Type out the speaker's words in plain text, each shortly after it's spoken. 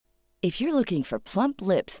If you're looking for plump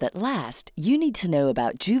lips that last, you need to know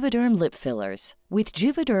about Juvederm lip fillers. With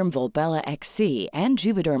Juvederm Volbella XC and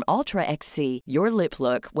Juvederm Ultra XC, your lip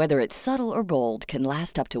look, whether it's subtle or bold, can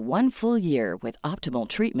last up to 1 full year with optimal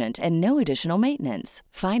treatment and no additional maintenance.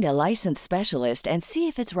 Find a licensed specialist and see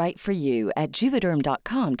if it's right for you at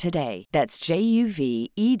Juvederm.com today. That's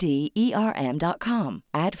JUVEDERM.com.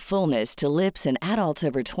 Add fullness to lips in adults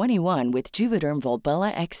over 21 with Juvederm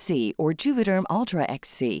Volbella XC or Juvederm Ultra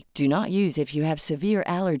XC. Do not use if you have severe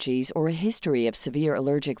allergies or a history of severe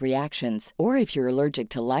allergic reactions, or if you're allergic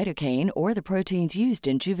to lidocaine or the proteins used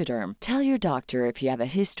in Juvederm. Tell your doctor if you have a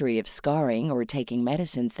history of scarring or taking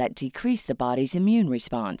medicines that decrease the body's immune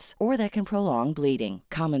response or that can prolong bleeding.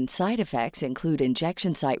 Common side effects include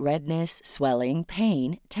injection site redness, swelling,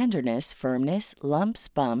 pain, tenderness, firmness, lumps,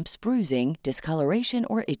 bumps, bruising, discoloration,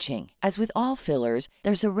 or itching. As with all fillers,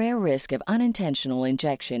 there's a rare risk of unintentional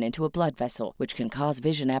injection into a blood vessel, which can cause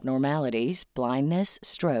vision abnormalities, blindness,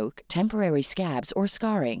 stroke, temporary scabs, or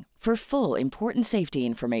scarring. For full, important safety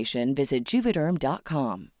information, visit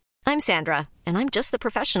Juvederm.com. I'm Sandra, and I'm just the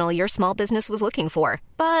professional your small business was looking for.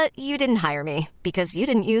 But you didn't hire me because you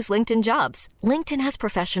didn't use LinkedIn Jobs. LinkedIn has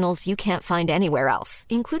professionals you can't find anywhere else,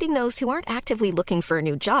 including those who aren't actively looking for a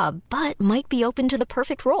new job, but might be open to the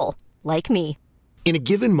perfect role, like me. In a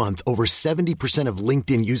given month, over 70% of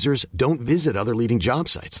LinkedIn users don't visit other leading job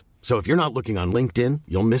sites. So if you're not looking on LinkedIn,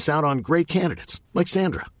 you'll miss out on great candidates, like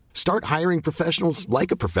Sandra. Start hiring professionals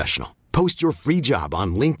like a professional. Post your free job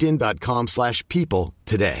on linkedin.com/people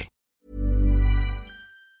today.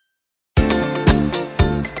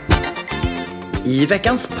 I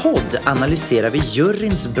veckans podd analyserar vi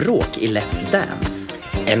juryns bråk i Let's Dance.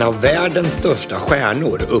 En av världens största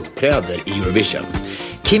stjärnor uppträder i Eurovision.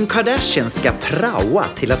 Kim Kardashian ska praoa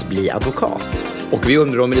till att bli advokat. Och vi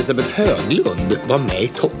undrar om Elisabeth Höglund var med i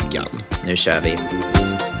Top Gun. Nu kör vi.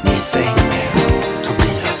 I säng med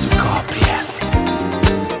Tobias Gabriel.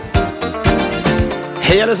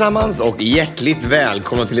 Hej allesammans och hjärtligt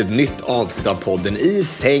välkomna till ett nytt avsnitt av podden I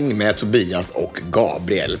säng med Tobias och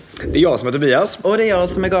Gabriel. Det är jag som är Tobias. Och det är jag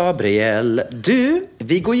som är Gabriel. Du,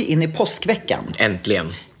 vi går ju in i påskveckan. Äntligen.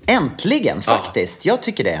 Äntligen, faktiskt. Jag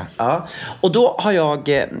tycker det. Ja. Och då har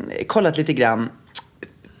jag kollat lite grann,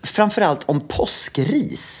 framförallt om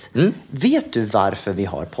påskris. Vet du varför vi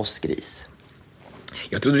har påskris?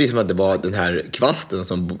 Jag trodde liksom att det var den här kvasten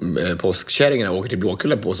som påskkärringarna åker till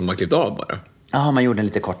Blåkulla på som man klippt av bara. Ja, man gjorde den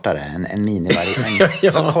lite kortare, en mini-variant,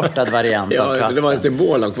 en förkortad variant av kvasten. Det var en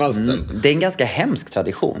symbol av kvasten. Det är en ganska hemsk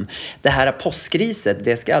tradition. Det här påskriset,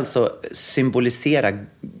 det ska alltså symbolisera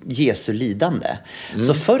Jesu lidande.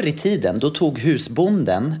 Så förr i tiden, då tog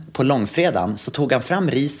husbonden på långfredagen, så tog han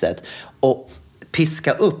fram riset och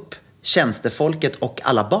piska upp tjänstefolket och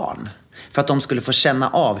alla barn. För att de skulle få känna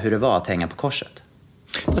av hur det var att hänga på korset.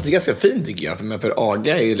 Fast det är ganska fint tycker jag, för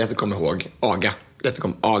aga är ju lätt att komma ihåg. Aga.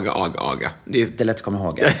 Aga. Det är lätt att komma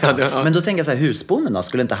ihåg. Ja. Men då tänker jag så här, husbonden då,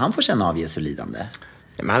 skulle inte han få känna av Jesu lidande?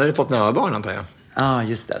 Ja, men han hade fått några barn antar jag. Ja,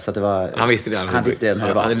 just det. Så att det var... Han visste redan hur det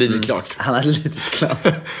var. Han hade lidit klart. Han hade lidit klart.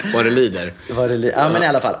 Vad det lider. Ja, men i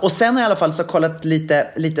alla fall. Och sen har jag i alla fall så kollat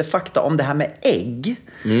lite fakta om det här med ägg.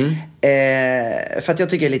 För att jag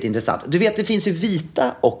tycker det är lite intressant. Du vet, det finns ju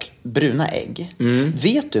vita och bruna ägg.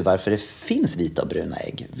 Vet du varför det finns vita och bruna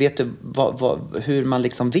ägg? Vet du hur man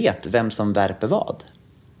liksom vet vem som värper vad?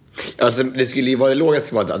 Alltså, det skulle ju vara det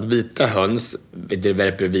logiska att vita höns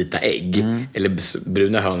värper vita ägg. Eller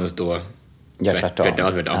bruna höns då... Ja, tvärtom.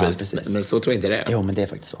 Ja, precis. Men så tror jag inte det är. Jo, men det är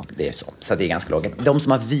faktiskt så. Det är så. Så det är ganska logiskt. De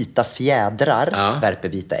som har vita fjädrar värper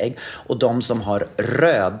vita ägg. Och de som har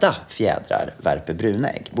röda fjädrar värper bruna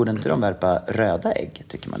ägg. Borde inte de värpa röda ägg,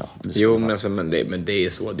 tycker man då? Jo, men det är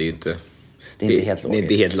så. Det är ju inte... Det är inte helt logiskt.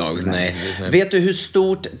 Det är helt logiskt, nej. Vet du hur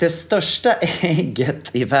stort det största ägget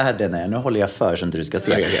i världen är? Nu håller jag för så inte du ska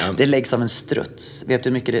se. Okay. Det läggs av en struts. Vet du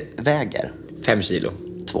hur mycket det väger? 5 kilo.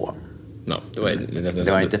 2. No, det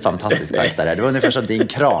var inte fantastiskt fakta där. Det var ungefär som din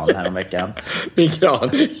kran här om veckan. Min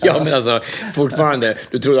kran? Ja, men alltså fortfarande.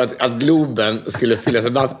 Du trodde att Globen skulle fyllas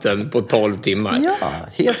av vatten på 12 timmar. Ja,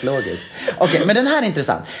 helt logiskt. Okej, men den här är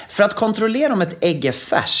intressant. För att kontrollera om ett ägg är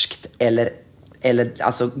färskt eller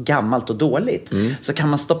alltså gammalt och dåligt, så kan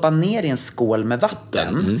man stoppa ner i en skål med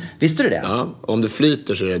vatten. Visste du det? Ja, om det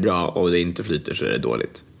flyter så är det bra och om det inte flyter så är det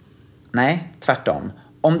dåligt. Nej, tvärtom.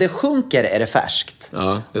 Om det sjunker är det färskt.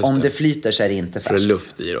 Ja, om det flyter så är det inte färskt. För det är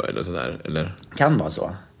luft i då, eller sådär, eller? Kan vara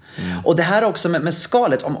så. Och det här också med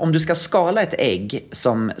skalet. Om du ska skala ett ägg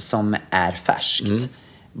som är färskt,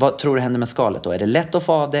 vad tror du händer med skalet då? Är det lätt att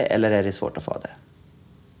få av det eller är det svårt att få av det?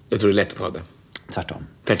 Jag tror det är lätt att få av det. Tvärtom.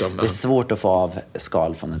 Ja. Det är svårt att få av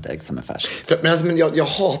skal från ett ägg som är färskt. Men jag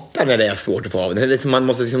hatar när det är svårt att få av. Det är liksom, man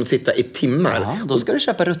måste liksom sitta i timmar. Ja, då ska du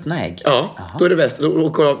köpa ruttna ägg. Ja, då är det bäst. Då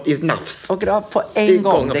åker av i ett nafs. Och av på en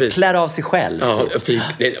gång. Det klär av sig själv. Ja, typ.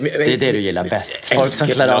 Det är det du gillar bäst. Folk som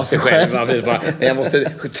klär av sig själv. Jag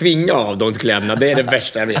måste tvinga av de kläderna. Det är det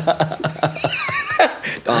värsta jag vet.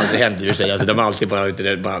 Det har aldrig hänt i och för sig. Alltså, de har alltid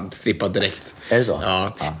bara flippat direkt. Är det så?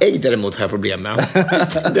 Ja. Ägg däremot har jag problem med.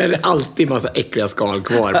 Det är alltid massa äckliga skal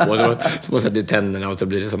kvar på. Så man sätter i tänderna och så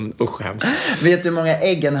blir det som hemskt. Vet du hur många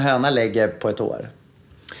ägg en höna lägger på ett år?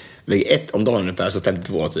 Lägger 1 om dagen ungefär, så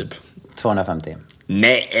 52 typ. 250.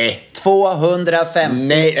 Nej! 250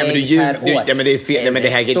 nej, men ägg per år. Ja, men det är fel. Men det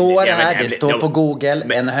här står här, det står på Google.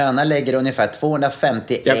 En höna lägger ungefär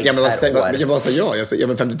 250 ägg per år. Vad sa jag? Jag sa,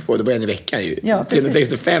 men 52, det var en i veckan ju. Ja,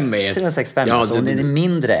 365 är... 365, ja, så det är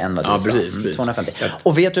mindre än vad du sa. Precis. 250.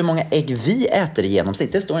 Och vet du hur många ägg vi äter i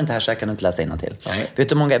genomsnitt? Det står inte här, så jag kan inte läsa innantill. Vet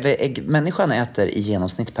du hur många ägg människan äter i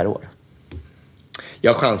genomsnitt per år?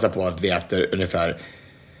 Jag chansar på att vi äter ungefär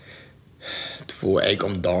 2 ägg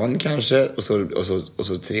om dagen kanske. Och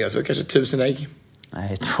så 3, så kanske 1000 ägg.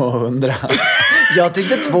 Nej, 200. Jag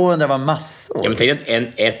tyckte 200 var massor. Ja, men tänk att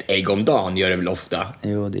ett ägg om dagen gör det väl ofta?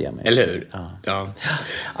 Jo, det gör man. Eller hur? Ja.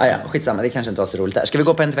 Ja, skitsamma. Det kanske inte var så roligt där. Ska vi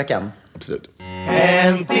gå på Hänt i veckan? Absolut.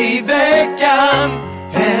 Hänt i veckan,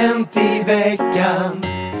 hänt i veckan.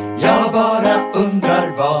 Jag bara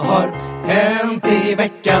undrar, vad har hänt i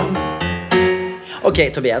veckan?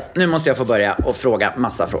 Okej, Tobias, nu måste jag få börja och fråga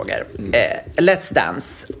massa frågor. Let's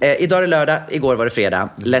Dance. Idag är det lördag, igår var det fredag.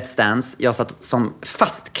 Let's Dance. Jag satt som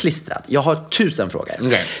fastklistrad. Jag har 1000 frågor.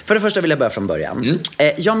 Okay. För det första vill jag börja från början.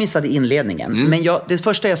 Jag missade inledningen. Men det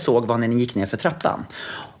första jag såg var när ni gick ner för trappan.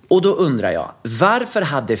 Och då undrar jag, varför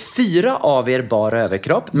hade 4 av er bara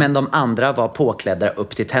överkropp, men de andra var påklädda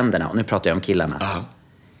upp till tänderna? Och nu pratar jag om killarna. Uh-huh.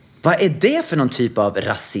 Vad är det för någon typ av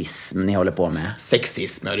rasism ni håller på med?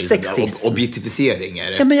 Sexism. Objektifiering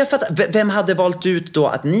är det. Ja, men jag fattar. Vem hade valt ut då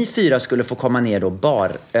att ni 4 skulle få komma ner då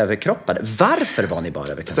bar överkroppade? Varför var ni bara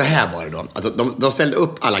överkroppade? Så här var det då. Alltså, de ställde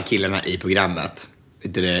upp alla killarna i programmet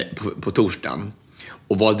på torsdagen.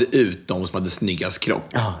 Och valde ut de som hade snyggast kropp.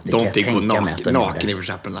 Ja, de fick gå naken i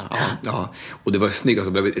trapporna. Ja. Och det var snyggast.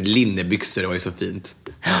 Det blev ett linnebyxor. Det var ju så fint.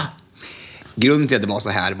 Ja. Grunden till att det var så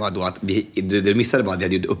här var då att det missade var att vi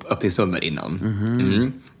hade gjort öppningsnummer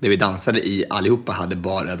innan. Där vi dansade i, allihopa hade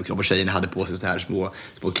bara överkropp och tjejerna hade på sig så här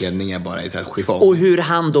små klänningar bara i så här chiffong. Och hur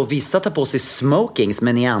han då, vissa tar på sig smokings,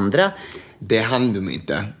 men i andra... Det hann de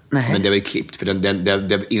inte. Nej. Men det var ju klippt, för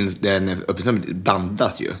den öppningsnumret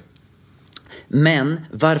bandas ju. Men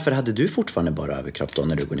varför hade du fortfarande bara överkropp då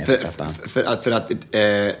när du går ner för trappan? För att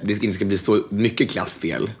det inte ska bli så mycket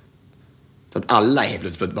klassfel. Så att alla helt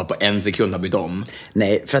plötsligt bara på 1 sekund har bytt om.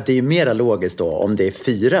 Nej, för att det är ju mera logiskt då. Om det är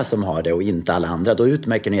 4 som har det och inte alla andra, då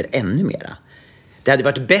utmärker ni er ännu mera. Det hade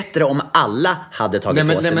varit bättre om alla hade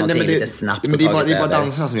tagit på sig någonting lite snabbt. Men det är bara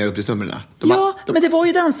dansarna som gör uppgiftsnummerna. Men det var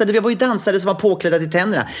ju dansare. Det var ju dansare som var påklädda till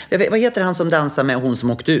tänderna. Vad heter han som dansar med hon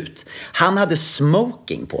som åkte ut? Han hade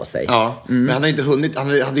smoking på sig. Ja, men han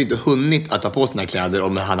hade inte hunnit att ta på sina kläder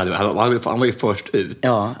om han var ju först ut.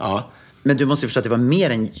 Ja. Men du måste ju förstå att det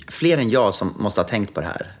var fler än jag som måste ha tänkt på det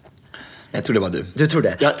här. Jag tror det var du. Du tror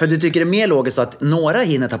det? Ja. För du tycker det är mer logiskt att några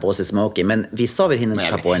hinner ta på sig smoking, men vissa av er hinner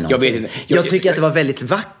inte ta på er någonting. Jag tycker att det var väldigt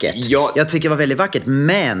vackert. Jag tycker det var väldigt vackert,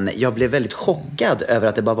 men jag blev väldigt chockad över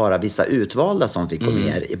att det bara var vissa utvalda som fick gå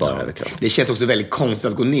ner i bara överkropp. Det känns också väldigt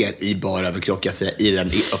konstigt att gå ner i bara överkropp, i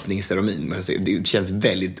den öppningsceremonin. Det känns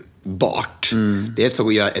väldigt bart. Det är ett så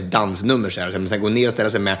att göra ett dansnummer så här, men sen gå ner och ställa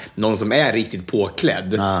sig med någon som är riktigt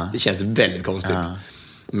påklädd. Det känns väldigt konstigt.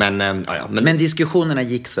 Men diskussionerna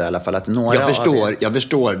gick så i alla fall att några jag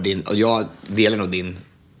förstår din, och jag delar nog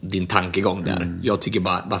din tankegång där. Jag tycker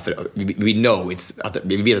bara, varför we know att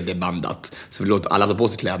vi vet att det är bandat, så vi låter alla ta på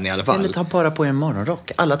sig kläderna i alla fall. Eller ta bara på en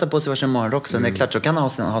morgonrock. Alla tar på sig varsin morgonrock, så det är klart så kan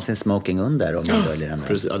ha sin smoking under och man döljer den.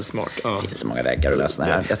 Precis, det är smart. Det finns så många vägar att lösa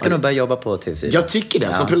det här. Jag ska nog börja jobba på TV4. Jag tycker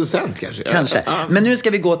det, som producent kanske. Men nu ska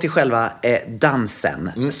vi gå till själva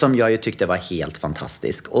dansen, som jag ju tyckte var helt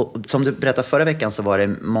fantastisk. Och som du berättade förra veckan så var det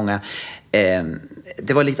många...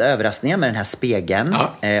 det var lite överraskningar med den här spegeln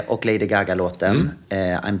och Lady Gaga-låten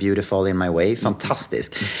I'm beautiful in my way,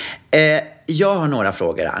 fantastisk. Jag har några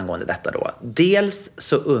frågor angående detta då. Dels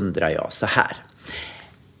så undrar jag så här.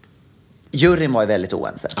 Juryn var ju väldigt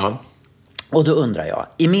oense. Och då undrar jag,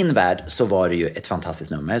 i min värld så var det ju ett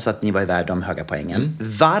fantastiskt nummer, så att ni var i värd de höga poängen.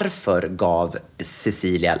 Varför gav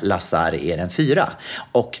Cecilia Lazar er en 4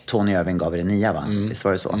 och Tony Irving gav er en 9, va? Visst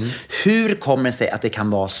var det så? Hur kommer det sig att det kan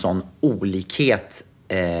vara sån olikhet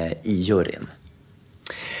i juryn?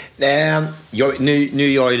 Nu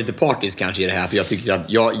är jag ju lite partisk kanske i det här, för jag tycker att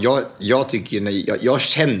jag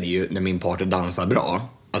känner ju när min partner dansar bra.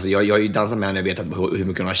 Alltså jag har ju dansat med henne, jag vet hur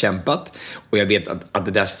mycket hon har kämpat. Och jag vet att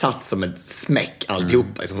det där satt som ett smäck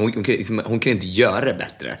alltihopa. Hon kan inte göra det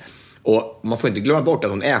bättre. Och man får inte glömma bort att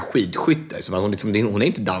hon är skidskytte. Hon är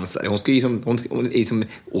inte dansare. Hon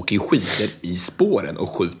åker ju skidor i spåren och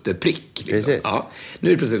skjuter prick. Liksom. Ja. Nu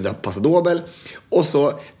är det plötsligt Pasadobel. Och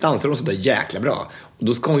så dansar hon så där jäkla bra. Och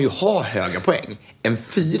då ska hon ju ha höga poäng. En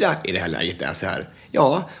 4 i det här läget är så här.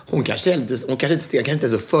 Ja, hon kanske inte är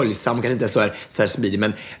så följsam, hon kanske inte är så här smidig.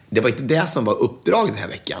 Men det var inte det som var uppdraget den här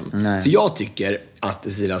veckan. Nej. Så jag tycker att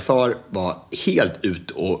Cecilia Azar var helt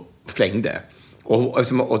ut och flängde. Och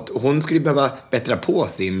hon skulle behöva bättra på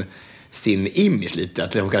sin image lite.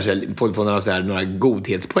 Att hon kanske får några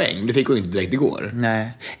godhetspoäng. Det fick hon inte direkt igår.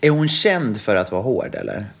 Nej. Är hon känd för att vara hård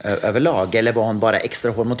eller? Överlag? Eller var hon bara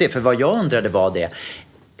extra hård mot det? För vad jag undrade var det.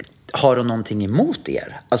 Har hon någonting emot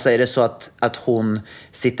er? Alltså är det så att hon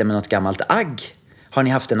sitter med något gammalt agg? Har ni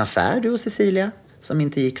haft en affär, du och Cecilia? Som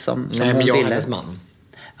inte gick som hon ville? Nej, men jag och hennes man.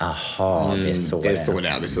 Aha, det är så det är.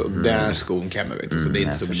 Så det är. Där skon klämmer, vet du. Så det är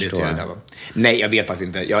inte så trevligt. Nej, jag vet faktiskt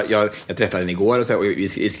inte. Jag träffade henne igår och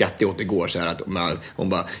vi skrattade åt igår så här att hon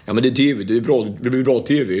bara, ja men det är tv, det blir bra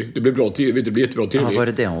tv. Det blir bra tv, det blir jättebra tv. Ja, var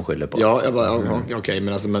det hon skyller på? Ja, jag bara, okej,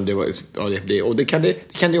 men alltså, men det var, och det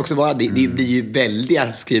kan det också vara. Det blir ju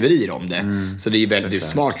väldiga skriverier om det. Så det är ju väldigt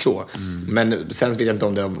smart så. Men sen vet jag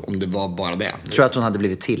inte om det var bara det. Tror du att hon hade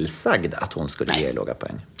blivit tillsagd att hon skulle ge låga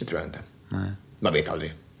poäng? Det tror jag inte. Nej. Man vet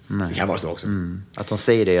aldrig. Nej. Det kan vara så också. Att hon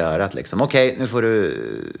säger det i örat liksom. Okej, nu får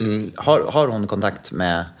du... Har hon kontakt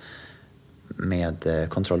med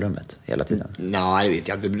kontrollrummet hela tiden? Nej, det vet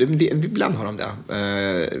jag inte. Ibland har de det.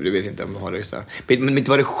 Det vet jag inte om de har det just där. Men inte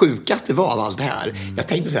vad det sjukaste var av allt det här. Jag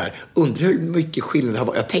tänkte så här, undrar hur mycket skillnad har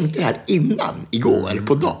varit. Jag tänkte det här innan, igår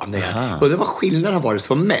på dagen. Och det var skillnaden har varit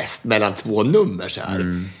som mest mellan 2 nummer så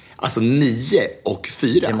här. Alltså 9 och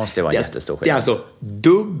 4. Det måste vara jättestor skillnad. Det är alltså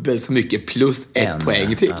dubbelt så mycket plus 1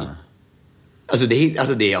 poäng till. Ja. Alltså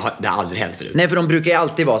det har aldrig hänt förut. Nej, för de brukar ju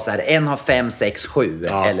alltid vara så här. En har 5, 6, 7.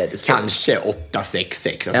 Ja, eller så. Kanske 8, 6,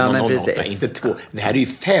 6. Alltså någon 8, inte 2. Det här är ju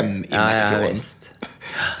 5 inifrån.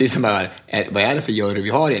 Det är som här, vad är det för jury vi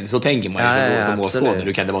har i? Så tänker man ju som åskådare.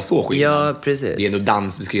 Nu kan det vara så skillnad. Ja, precis. Det är ändå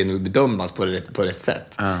dans, det ska ju bedömas på rätt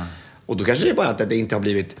sätt. Och då kanske det är bara att det inte har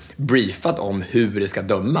blivit briefat om hur det ska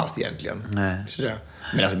dömas egentligen. Nej.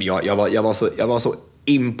 Men alltså, jag var så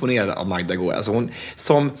imponerad av Magda igår. Alltså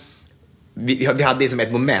vi hade det som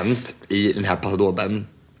ett moment i den här Pasadobeln.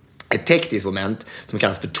 Ett tekniskt moment som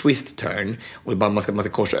kallas för twist turn. Och man ska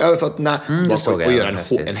korsa över fötterna och göra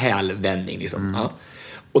en hälvändning. Liksom. Ja.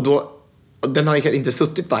 Och den har jag inte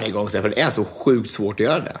suttit varje gång, för det är så sjukt svårt att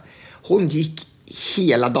göra det. Hon gick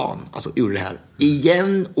hela dagen, alltså gjorde det här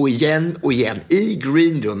igen och igen och igen i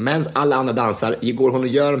green room, medan alla andra dansar går hon och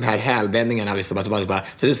gör de här hälvändningarna så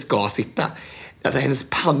det ska sitta. Alltså hennes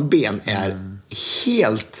pannben är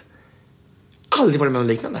helt, aldrig varit med om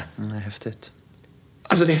liknande. Häftigt.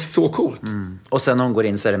 Alltså det är så coolt. Och sen när hon går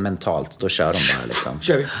in så är det mentalt, då kör hon bara liksom.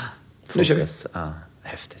 Kör vi. Nu kör vi. Ja,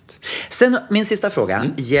 häftigt. Sen min sista fråga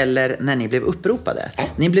gäller när ni blev uppropade.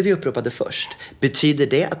 Ni blev ju uppropade först. Betyder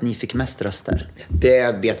det att ni fick mest röster?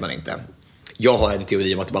 Det vet man inte. Jag har en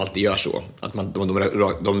teori om att de alltid gör så. Att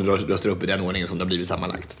de röstar upp i den ordningen som det har blivit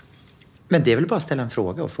sammanlagt. Men det är väl bara att ställa en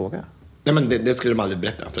fråga och fråga? Nej, men det skulle de aldrig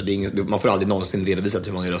berätta. För man får aldrig någonsin redovisa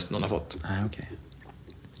hur många röster någon har fått. Nej, okej.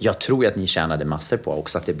 Jag tror ju att ni tjänade massor på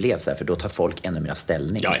också att det blev så här, för då tar folk ännu mer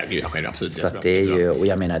ställning. Ja, jag själv absolut. Så att det är ju, och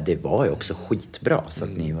jag menar, det var ju också skitbra, så att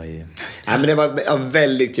ni var ju... Nej, men det var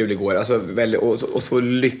väldigt kul igår. Alltså, och så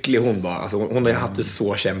lycklig hon var. Alltså, hon har ju haft det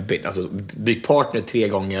så kämpigt. Alltså, bytt partner 3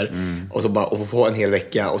 gånger och så bara och få en hel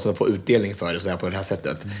vecka och så få utdelning för det så här på det här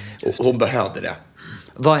sättet. Och hon behövde det.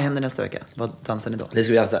 Vad händer nästa vecka? Vad dansar ni då? Vi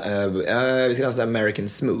ska dansa American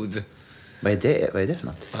Smooth. Vad är det för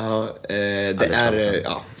något? Ja, det är...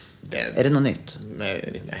 Ja, är det något nytt?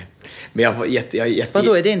 Nej. Men jag var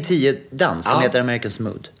Vadå, är det en 10-dans som heter American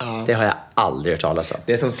Smooth? Ja. Det har jag aldrig hört talas om.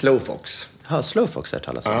 Det är som Slowfox. Ja, Slowfox har jag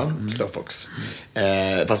talas om. Ja, Slowfox.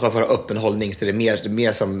 Fast man får ha öppen hållning, så det är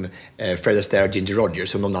mer som Fred Astaire och Ginger Rogers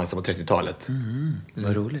som de dansade på 30-talet.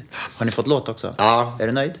 Vad roligt. Har ni fått låt också? Ja. Är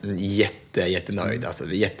du nöjd? Jättenöjd. Alltså,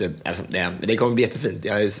 det kommer bli jättefint.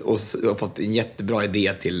 Jag har fått en jättebra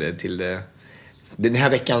idé till den här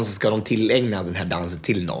veckan så ska de tillägna den här dansen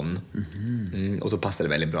till någon. Och så passar det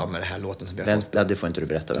väldigt bra med den här låten som vi har fått. Ja, det får inte du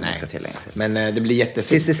berätta vem man ska tillägna. Men det blir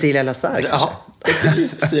jättefint. Till Cecilia Lazar. Ja,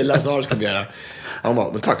 Cecilia Lazar ska vi göra. Han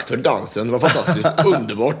bara, men tack för dansen, det var fantastiskt,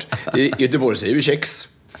 underbart. I Göteborg säger vi kex.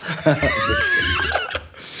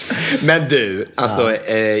 Men du, alltså,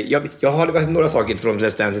 jag har några saker från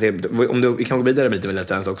Let's Dance. Om vi kan gå vidare lite med Let's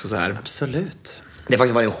Dance också så här. Absolut. Det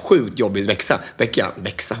faktiskt var en sjukt jobbig en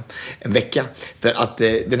vecka. För att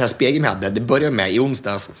den här spegeln vi hade, det började med i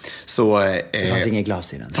onsdags. Så, det fanns inget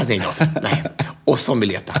glas i den. Det fanns inget glas, nej. Och som vi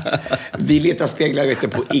letade. Vi letade speglar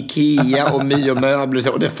på Ikea och Mio-möbler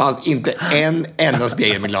och det fanns inte en enda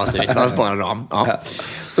spegel med glas i. Det fanns bara ram. Ja.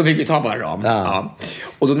 Så fick vi ta bara ram. Ja.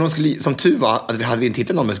 Och då som tur var att hade vi inte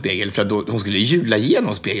hittat någon med spegel för att då, hon skulle jula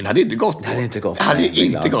igenom spegeln. Det hade ju inte gått. Det hade inte gått. Det hade ju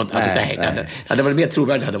inte gått. Alltså, nej. Det hade varit mer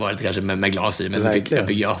trovärdigt hade varit kanske med glas i. Men jag fick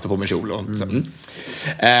ta på mig kjol. Och, så.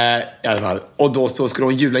 I alla fall. Och då så skulle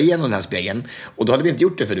hon jula igenom den här spegeln. Och då hade vi inte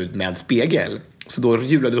gjort det förut med spegel. Så då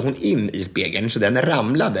julade hon in i spegeln så den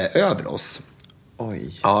ramlade över oss.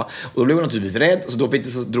 Oj. Ja, och då blev hon naturligtvis rädd. Så då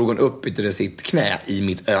drog hon upp sitt knä i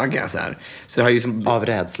mitt öga. Så det har ju som, av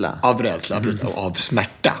rädsla? Av rädsla, och av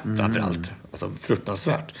smärta framförallt. Alltså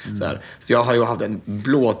fruktansvärt. Så jag har ju haft en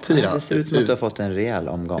blåtira. Det ser ut som att du har fått en rejäl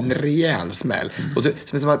omgång. En rejäl smäll.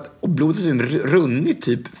 Och blodet har runnit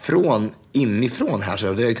typ från inifrån här.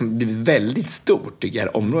 Så det har liksom blivit väldigt stort tycker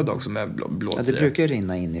jag. Område också med blåtira. Ja, det brukar ju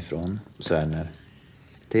rinna inifrån. Så är det.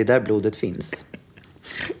 Det är där blodet finns.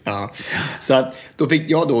 Ja, så att då fick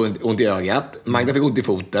jag då ont i ögat. Magda fick ont i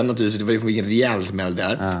foten naturligtvis. Det var en rejäl smäll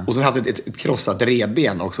där. Ja. Och så har jag haft ett krossat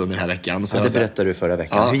revben också under den här veckan. Så det berättade du förra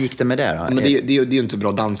veckan. Ja. Hur gick det med det då? Men det är ju inte så bra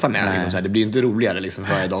att dansa med. Liksom, så här. Det blir ju inte roligare liksom,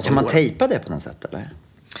 för varje dag som kan man går. tejpa det på något sätt eller?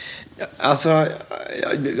 Alltså,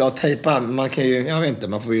 tejpa, man kan ju, jag vet inte,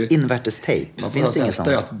 man får ju... Invärtestejp, man får ha en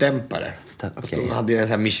stötdämpare. Okay. Så hade jag en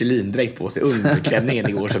sån här Michelin-dräkt på sig under klänningen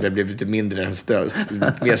igår så det blev lite mindre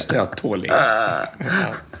mer stöttålig. Ja.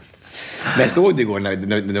 Men jag stod det igår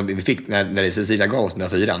när vi fick, när Cecilia gav oss den här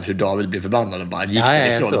 4, hur David blev förbannad och bara gick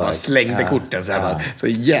därifrån och bara slängde korten så här, bara, så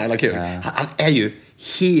jävla kul. Han är ju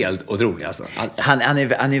helt otrolig alltså. Han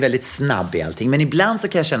är väldigt snabb i allting, men ibland så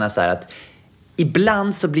kan jag känna så här att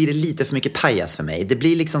ibland så blir det lite för mycket pajas för mig. Det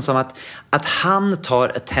blir liksom som att han tar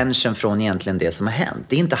attention från egentligen det som har hänt.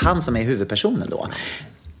 Det är inte han som är huvudpersonen då.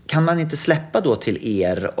 Kan man inte släppa då till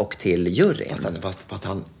er och till juryn? Fast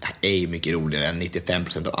han är ju mycket roligare än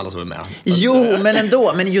 95% av alla som är med. Jo, men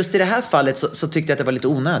ändå. Men just i det här fallet så tyckte jag att det var lite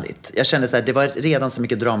onödigt. Jag kände så här, det var redan så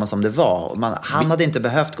mycket drama som det var. Han hade inte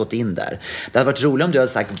behövt gått in där. Det hade varit roligt om du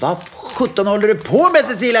hade sagt, vad 17 håller du på med,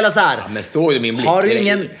 Cecilia Lazar? Ja, men så är min blick. Har du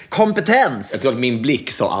ingen kompetens? Jag tror att min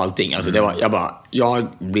blick sa allting. Alltså, det var, jag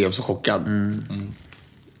blev så chockad.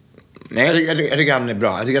 Nej, jag tycker han är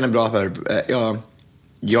bra. Jag tycker han är bra för...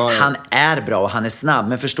 Han är bra och han är snabb.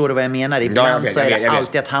 Men förstår du vad jag menar? Ibland så är det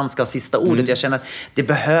alltid att han ska ha sista ordet. Jag känner att det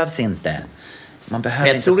behövs inte. Man behöver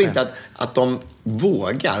jag inte tror inte att de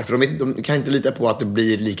vågar. För de kan inte lita på att det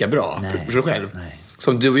blir lika bra för sig själv. Nej.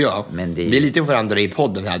 Som du och jag. Vi är lite på varandra i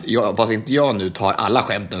podden här. Fast inte jag nu tar alla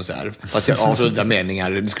skämten så här. Fast jag avslutar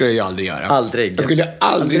meningar. Det skulle jag aldrig göra. Aldrig. Jag skulle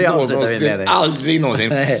aldrig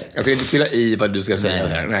någonsin. Jag ska inte fylla i vad du ska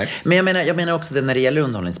säga. Nej. Men jag menar också det när det gäller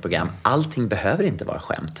underhållningsprogram. Allting behöver inte vara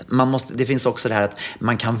skämt. Det finns också det här att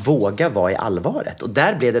man kan våga vara i allvaret. Och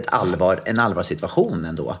där blev det en allvarssituation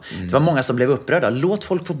ändå. Det var många som blev upprörda. Låt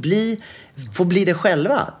folk få bli det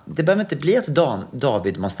själva. Det behöver inte bli att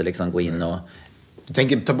David måste liksom gå in och... Du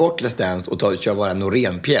tänker ta bort Let's Dance och köra bara en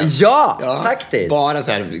Norén-pjäs. Ja, faktiskt. Bara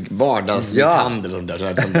så här vardagsmisshandel och sånt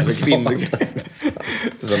där. Som kvinnor.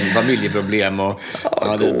 Som familjeproblem och...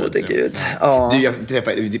 gode gud.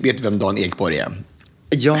 Vet du vem Dan Ekborg är?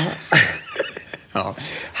 Ja. Ja.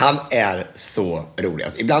 Han är så rolig.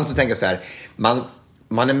 Ibland så tänker jag så här,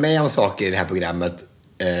 man är med om saker i det här programmet.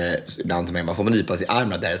 Ibland som man får nypa sig i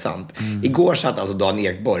armen att det här är sant. Igår satt alltså Dan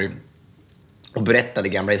Ekborg och berättade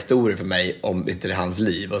gamla historier för mig om hans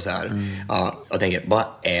liv och så här. Ja, jag tänker, vad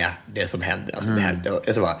är det som händer? Alltså, det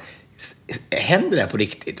här, händer det här på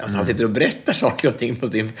riktigt? Alltså, han sitter och berättar saker och ting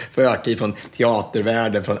på sin förtid från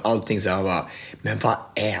teatervärlden, från allting så här. Bara, men vad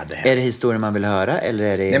är det här? Är det historier man vill höra? Eller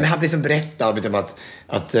är det... Nej, men han liksom berättar om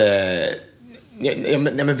att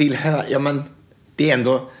vill höra. Ja, men det är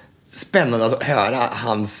ändå spännande att höra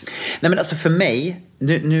hans... Nej, men alltså för mig,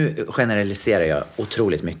 nu generaliserar jag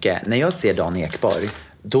otroligt mycket. När jag ser Dan Ekborg,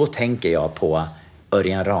 då tänker jag på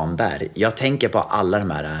Örjan Ramberg. Jag tänker på alla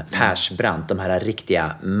de här Persbrandt, de här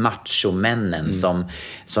riktiga machomännen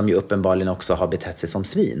som ju uppenbarligen också har betett sig som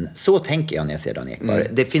svin. Så tänker jag när jag ser Dan Ekborg.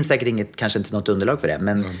 Det finns säkert kanske inte något underlag för det,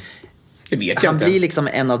 men det vet jag han inte. Blir liksom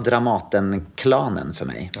en av Dramaten-klanen för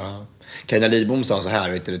mig. Ja. Carina Lidbom sa så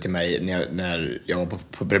här till mig när jag var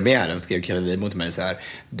på premiären, skrev Carina Lidbom till mig så här: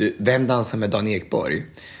 vem dansar med Dan Ekborg?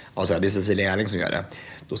 Alltså, det är Cecilia Erling som gör det.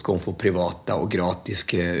 Då ska hon få privata och gratis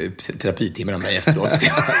terapitimmar av mig efteråt.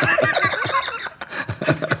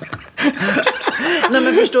 Nej,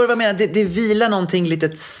 men förstår vad jag menar. Det vilar någonting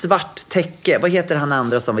litet svart täcke. Vad heter han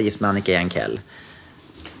andra som var gift med Annika Jankell?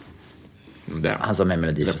 Han som är med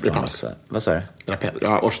Melodifestivalen också. Vad sa du?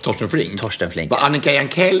 Ja, Torsten Flink. Torsten Flink. Var Annika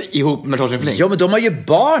Jankell ihop med Torsten Flink? Ja, men de har ju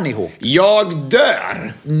barn ihop. Jag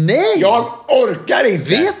dör! Nej! Jag orkar inte.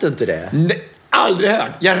 Vet du inte det? Nej, aldrig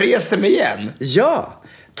hört. Jag reser mig igen. Ja.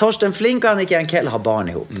 Torsten Flink och Annika Jankell har barn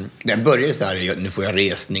ihop. Den börjar så här, nu får jag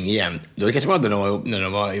resning igen. Då kanske var det när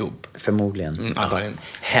de var ihop. Förmodligen.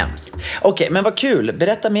 Hemskt. Okej, men vad kul.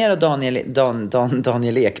 Berätta mer om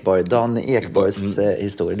Daniel Ekborg. Dan Ekborgs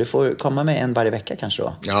historia. Du får komma med en varje vecka kanske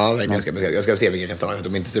då. Ja, verkligen. Jag ska se vilka jag kan ta.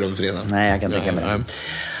 De är inte så dumt redan. Nej, jag kan tänka mig det.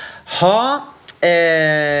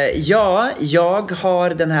 Jag har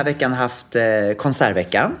den här veckan haft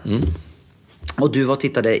konsertvecka. Och du var och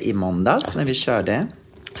tittade i måndags när vi körde.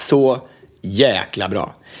 Så jäkla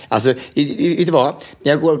bra. Alltså, vet du vad?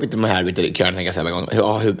 När jag går upp i de här kören tänker jag så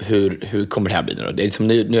här, hur kommer det här bli nu då? Det är liksom,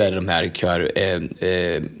 nu är det de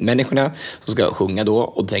här människorna som ska sjunga då.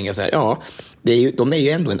 Och tänker jag så här, de är ju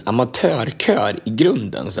ändå en amatörkör i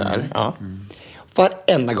grunden så här. Ja.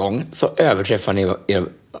 Varenda gång så överträffar ni er.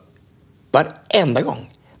 Varenda gång.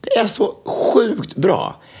 Det är så sjukt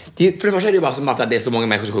bra. För det första är det ju bara som att det är så många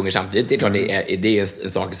människor som sjunger samtidigt. Det är klart det är en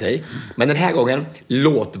sak i sig. Men den här gången,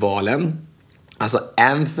 låtvalen. Alltså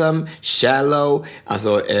Anthem, Shallow,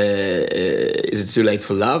 alltså Is it too late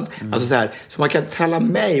for love? Alltså så här, så man kan tralla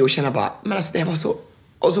med och känna bara, men alltså det var så,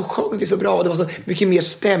 och så sjöng det så bra och det var så mycket mer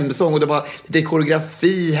stämsång och det var lite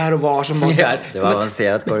koreografi här och var som var så här. Det var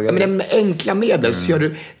avancerat koreografi. Men med enkla medel så gör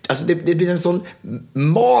du, alltså det blir en sån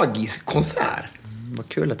magisk konsert. Vad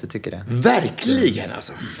kul att du tycker det. Verkligen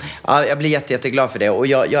alltså. Ja, jag blir jätteglad för det. Och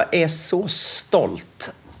jag är så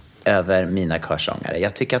stolt över mina körsångare.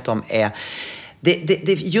 Jag tycker att de är...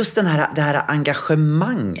 just det här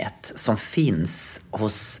engagemanget som finns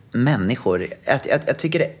hos människor. Jag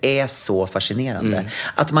tycker det är så fascinerande.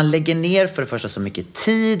 Att man lägger ner för det första så mycket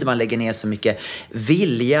tid. Man lägger ner så mycket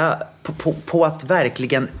vilja på att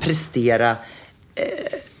verkligen prestera...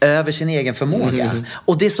 över sin egen förmåga.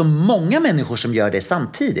 Och det är så många människor som gör det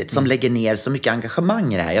samtidigt. Som lägger ner så mycket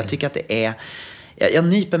engagemang i det här. Jag tycker att det är... Jag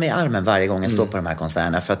nyper mig i armen varje gång jag står på de här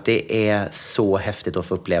konserterna. För att det är så häftigt att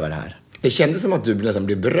få uppleva det här. Det kändes som att du nästan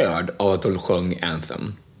blev berörd av att de sjöng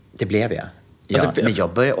Anthem. Det blev jag. Ja, men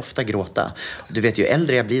jag börjar ofta gråta. Du vet, ju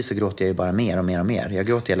äldre jag blir så gråter jag ju bara mer och mer och mer. Jag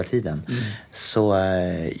gråter hela tiden. Så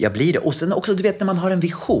jag blir det. Och sen också, du vet, när man har en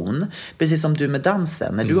vision, precis som du med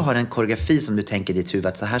dansen. När du har en koreografi som du tänker i ditt huvud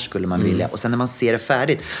att så här skulle man vilja. Och sen när man ser det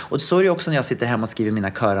färdigt. Och så är det också när jag sitter hemma och skriver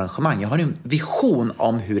mina körarrangemang. Jag har en vision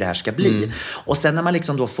om hur det här ska bli. Och sen när man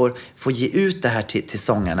liksom då får ge ut det här till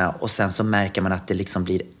sångarna. Och sen så märker man att det liksom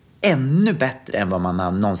blir ännu bättre än vad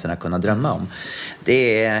man någonsin har kunnat drömma om.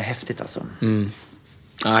 Det är häftigt alltså.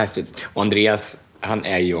 Ja, häftigt. Och Andreas, han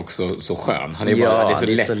är ju också så skön. Han är bara,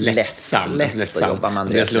 det är så lätt att jobba med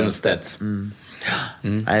Andreas Lundstedt.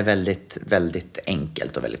 Det är väldigt, väldigt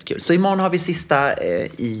enkelt och väldigt kul. Så imorgon har vi sista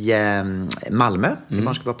i Malmö.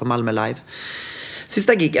 Imorgon ska vi vara på Malmö Live.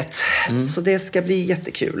 Sista gigget. Så det ska bli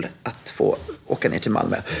jättekul att få åka ner till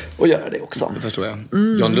Malmö och göra det också. Det förstår jag.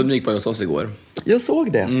 John Lund gick på hos oss igår. Jag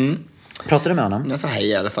såg det. Pratade du med honom? Jag sa hej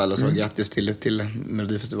i alla fall och så grattis till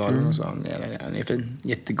Melodifestivalen och så. Han är fin,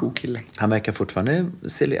 jättegod kille. Han verkar fortfarande,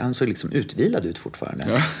 han såg liksom utvilad ut fortfarande.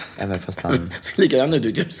 Ja. Även fast han... Likadan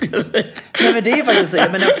ut, ska jag säga. Nej, men det är faktiskt så.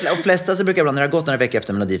 Jag menar, och flesta så brukar ibland, när det har gått några veckor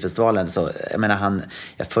efter Melodifestivalen så,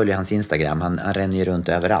 jag följer hans Instagram, han ränner ju runt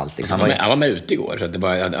överallt. Liksom. Han var med ute igår. Så att det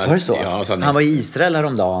bara, var det så? Ja, så han var i Israel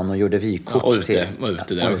häromdagen och gjorde vykort. Och ute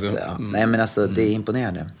där också. Ja. Nej, men alltså, det är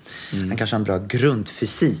imponerande. Han kanske har en bra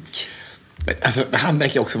grundfysik. Alltså, han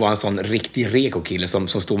verkar också vara en sån riktig reko-kille som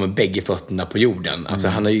står med bägge fötterna på jorden. Alltså,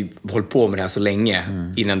 han har ju hållit på med det här så länge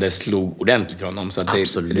innan det slog ordentligt från honom. Så att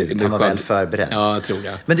absolut, han var väl förberedd. Ja, jag tror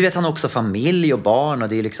det. Men du vet, han har också familj och barn och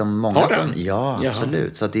det är liksom många har som... Ja,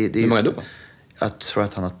 absolut. Så det hur många då? Jag tror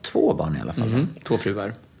att han har 2 barn i alla fall. 2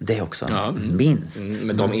 fruar. Det också, minst.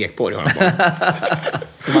 Med Dan Ekborg har han barn.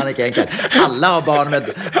 Som Annika Jankell. Alla har barn med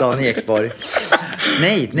Dan Ekborg.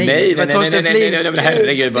 Nej. Torsten Flink.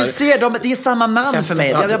 Du ser, det är samma man för mig.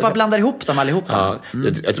 Jag bara blandar ihop dem allihopa.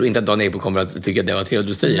 Jag tror inte att Dan Ekborg kommer att tycka att det var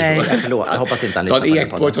trevligt att du säger. Nej, förlåt. Jag hoppas inte han lyssnar på Dan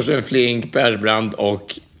Ekborg, Torsten Flink, Persbrandt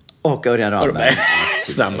och Örjan Ramberg.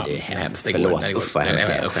 Samma. Det är hemskt. Förlåt.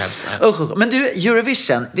 Usch. Men du,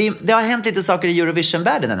 Eurovision. Det har hänt lite saker i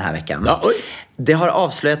Eurovision-världen den här veckan. Ja, oj. Det har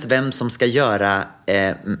avslöjat vem som ska göra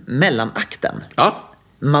mellanakten. Ja.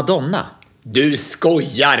 Madonna. Du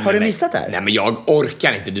skojar med Har du missat det här? Nej, men jag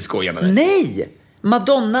orkar inte. Du skojar med mig. Nej!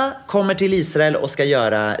 Madonna kommer till Israel och ska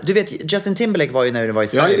göra... Du vet, Justin Timberlake var ju när det var i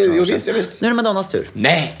Sverige. Ja, visst. Nu är det Madonnas tur.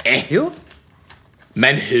 Nej. Jo.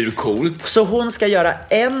 Men hur coolt? Så hon ska göra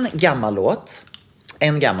en gammal låt,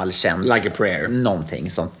 en gammal känd. Like a prayer. Någonting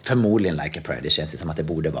som förmodligen Like a prayer. Det känns ju som att det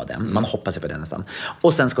borde vara den. Man hoppas ju på den nästan.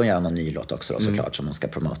 Och sen ska hon göra någon ny låt också då, såklart, som hon ska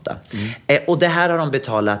promota. Och det här har de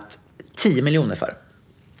betalat 10 miljoner för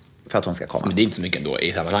att hon ska komma. Men det är inte så mycket ändå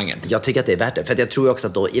i sammanhanget. Jag tycker att det är värt det. För att jag tror också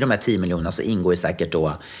att då, i de här 10 miljonerna så ingår ju säkert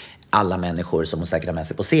då alla människor som hon säkert har med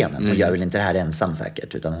sig på scenen. Hon gör väl inte det här ensam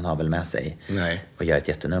säkert, utan hon har väl med sig och gör ett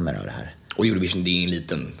jättenummer av det här. Och Eurovision, det är ingen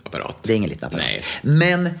liten apparat. Det är ingen liten apparat. Nej.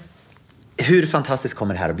 Men hur fantastiskt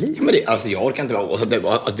kommer det här att bli? Ja, men det, alltså jag orkar inte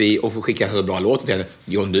att vi får skicka så bra låtar till henne.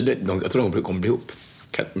 John Lundvik, jag tror de kommer bli ihop.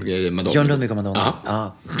 Madonna. John Lundvik och Madonna.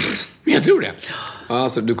 Ja. Jag tror det.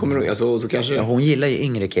 Alltså, du kommer alltså, så kanske... Ja, hon gillar ju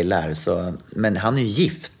yngre killar, så... men han är ju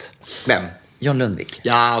gift. Vem? John Lundvik.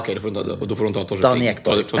 Ja, okej, då får hon ta Torsten Dan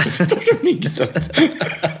Ekborg. Torsten Flink istället.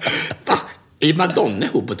 Va? Är Madonna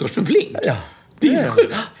ihop med Torsten Flink? Ja. Det är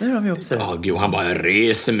sjukt. Nu är de ihop sig. Ja, gud, han bara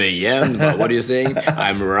reser mig igen. What are you saying?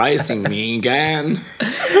 I'm rising me again.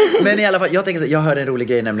 Men i alla fall, jag hörde en rolig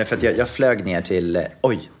grej nämligen för att jag flög ner till...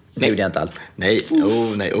 Oj, det gjorde jag inte alls. Nej.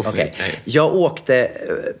 Okay. Jag åkte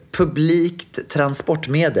publikt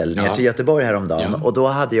transportmedel ner till Göteborg häromdagen. Och då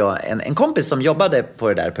hade jag en kompis som jobbade på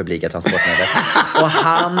det där publika transportmedlet. Och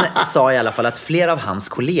han sa i alla fall att flera av hans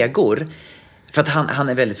kollegor... För att han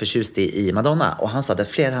är väldigt förtjust i Madonna. Och han sa att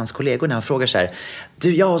flera av hans kollegor, när han frågar så här: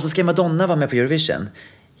 du, så ska Madonna vara med på Eurovision?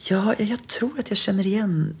 Ja, jag tror att jag känner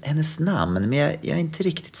igen hennes namn, men jag är inte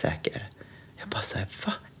riktigt säker. Jag bara så här,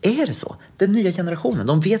 va? Är det så? Den nya generationen,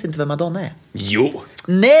 de vet inte vem Madonna är. Jo.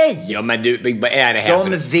 Nej! Ja, men du, vad är det här?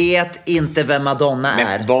 De vet inte vem Madonna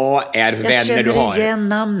är. Men vad är det för vänner du har? Jag känner igen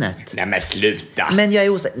namnet. Nej, men sluta. Men jag är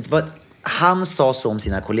osäker. Han sa så om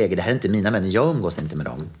sina kollegor: det här är inte mina vänner, jag umgås inte med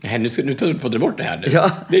dem. Nej, nu tar du bort det här.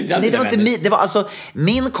 Ja. Nej, det var inte det var alltså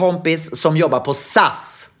min kompis som jobbar på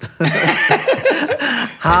SAS.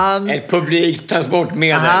 Ett publikt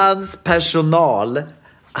transportmedel. Hans personal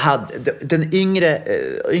hade, den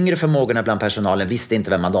yngre förmågorna bland personalen visste inte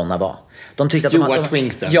vem Madonna var. De tyckte Stuart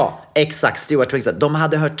Twingston. Ja, exakt, Stuart Twingston. De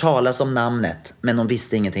hade hört talas om namnet, men de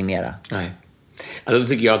visste ingenting mera. Nej. Alltså, då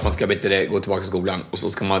tycker jag att man ska gå tillbaka till skolan och så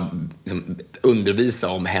ska man liksom undervisa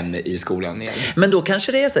om henne i skolan igen. Men då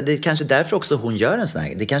kanske det är så. Det är kanske därför också hon gör en sån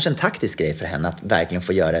här. Det är kanske en taktisk grej för henne att verkligen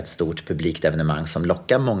få göra ett stort publikt evenemang som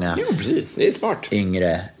lockar många. Jo, precis. Det är smart.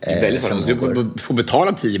 Yngre. Väldigt smart. Hon ska få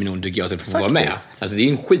betala 10 miljoner tycker jag så att få vara med. Alltså det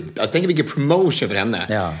är en skit. Alltså, tänk vilken promotion för henne.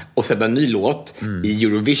 Ja. Och sätta en ny låt i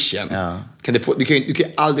Eurovision. Ja. Du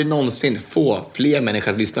kan aldrig någonsin få fler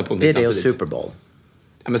människor att lyssna på det. Det är det Super Bowl.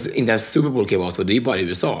 Ja, men inte ens Super Bowl kan vara så. Det är ju bara i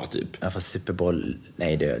USA, typ. Ja, fast Super Bowl...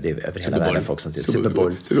 Nej, det är över hela världen folk som tittar. Super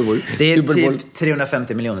Bowl. Det är typ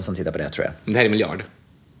 350 miljoner som tittar på det, tror jag. Men det här är miljard.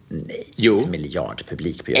 Nej, jo. Inte miljard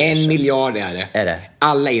publik på 1 miljard är det. Är det?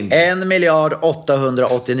 Alla in.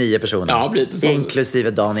 1,889 personer. Ja,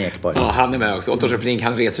 inklusive Dan Ekborg. Ja, han är med också. Och Torsten Flink,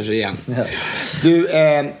 han reser sig igen. Ja. Du,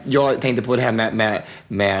 jag tänkte på det här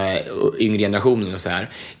med yngre generationen och så här.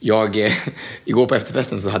 Igår på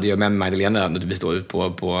efterfesten så hade jag med Magdalena när vi stod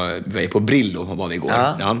på Brillo var vi igår.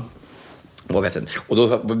 Ja. Och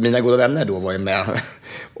då, mina goda vänner då var ju med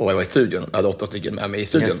och var i studion. Jag hade 8 stycken med mig i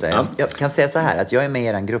studion. Just det. Ja. Jag kan säga så här att jag är med i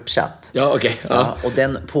en gruppchatt. Ja, okej. Okay. Ja. Och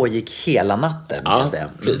den pågick hela natten, kan jag säga.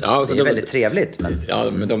 Ja, det är väldigt trevligt. Men...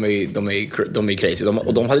 Ja, men de är crazy.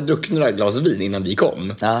 Och de hade druckit några glas vin innan vi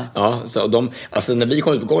kom. Ja, så alltså när vi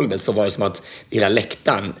kom ut på golvet så var det som att hela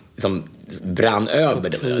läktaren liksom brann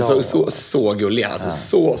över. Så gulliga. Alltså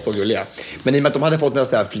så gulliga. Men i och med att de hade fått några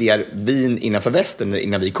så här fler vin innanför västen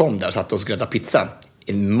innan vi kom där, så att de skulle äta pizza.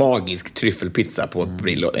 En magisk tryffelpizza på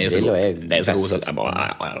Brillo. Det är så god. Det är så god så att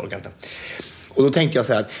jag orkar inte. Och då tänkte jag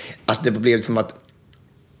så här att det blev som att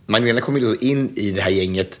Magdalena kom ju in i det här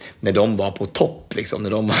gänget när de var på topp, liksom, när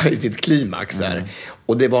de var i sitt klimax.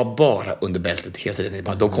 Och det var bara under bältet hela tiden.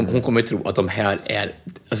 Hon kommer ju tro att de här är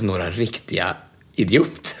alltså några riktiga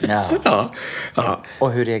idiot. Ja.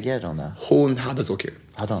 Och hur reagerade hon då? Hon hade så kul.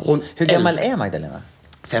 Hur gammal är Magdalena?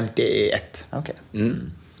 51. Okej.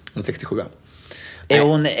 Hon är 67.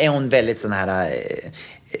 Är hon väldigt sån här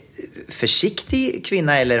försiktig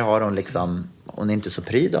kvinna, eller har hon liksom, hon är inte så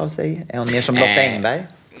pryd av sig? Är hon mer som Lotta Engberg?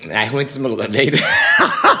 Nej, hon är inte som Lotta Engberg.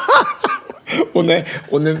 Hon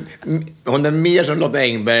är mer som Lotta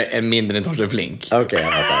Engberg än mindre än Torsten Flink. Okej,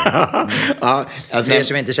 jag fattar. För er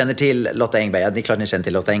som inte känner till Lotta Engberg, det är klart ni känner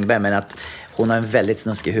till Lotta Engberg, men att hon har en väldigt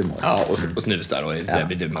snuskig humor. Ja, och snusar och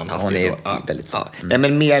lite manhaftig. Hon är väldigt så. Nej,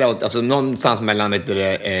 men mer åt, alltså någonstans mellan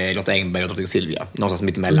Lotta Engberg och Drottning Silvia. Någonstans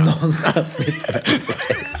mitt emellan.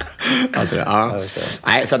 Alltså, ja.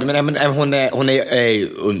 Nej, så att, men hon är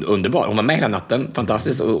underbar. Hon var med hela natten,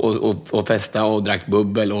 fantastiskt, och festa och drack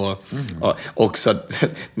bubbel. Och så att,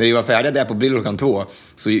 när vi var färdiga där på Brillo klockan 2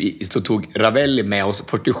 så tog Ravelli med oss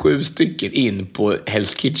 47 stycken in på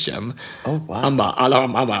Hell's Kitchen. Oh, wow. Han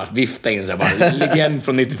bara viftade in så här, bara, legend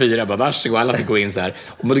från 94, bara varsågod, alla fick gå in så här.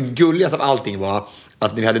 Och det gulligaste av allting var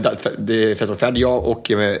att när vi hade festat färdigt, jag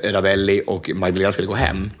och Ravelli och Magdalena skulle gå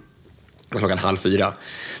hem. Klockan 3:30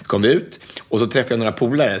 kom vi ut och så träffade jag några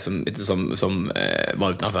polare som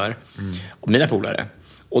var utanför. Och mina polare.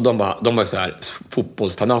 Och de var så här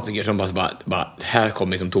fotbollsfanatiker som bara här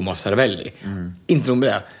kommer liksom Thomas Ravelli. Inte nog med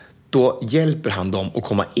det. Då hjälper han dem att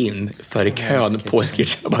komma in för i kön på ett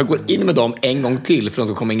kitchen. Bara går in med dem en gång till för de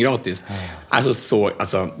ska komma in gratis.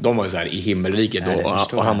 Alltså de var ju så här i himmelriket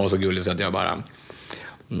och han var så gullig så att jag bara...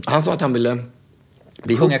 Han sa att han ville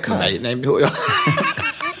bli ihop med mig. Nej,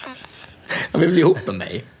 han vill bli ihop med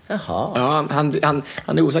mig. Jaha. Ja,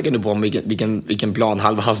 han är osäker nu på om vilken plan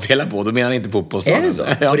han spelar på. Då menar han inte fotbollsplanen. Är det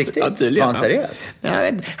så? På riktigt? Ja, tydligen. Var han seriös?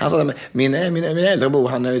 Ja, han sa att min äldre bror,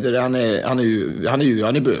 han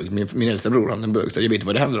är bög. Min äldsta bror, han är bög. Så jag vet inte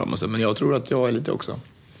vad det händer om. Men jag tror att jag är lite också.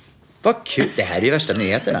 Vad kul. Det här är ju värsta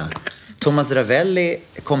nyheterna. Thomas Ravelli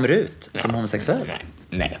kommer ut som homosexuell.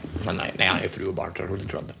 Nej, han är fru och barn, tror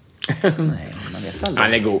jag inte. Nej, man vet aldrig.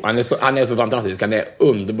 Han är god. Han är så fantastisk. Han är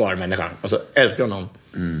underbar människa. Alltså, älskar honom.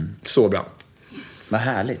 Så bra. Vad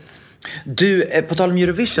härligt. Du, på tal om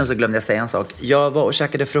Eurovision så glömde jag säga en sak. Jag var och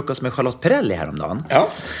käkade frukost med Charlotte Perrelli häromdagen. Ja.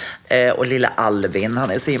 Och lilla Alvin,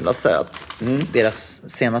 han är så himla söt. Deras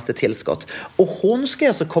senaste tillskott. Och hon ska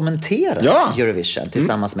alltså kommentera Eurovision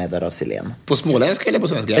tillsammans med Darav Sylén. På småländska eller på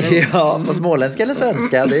svenska? Ja, på småländska eller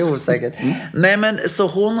svenska, det är osäkert. Nej, men så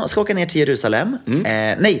hon ska åka ner till Jerusalem.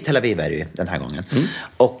 Nej, Tel Aviv är det ju den här gången.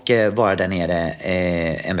 Och vara där nere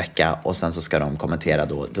en vecka. Och sen så ska de kommentera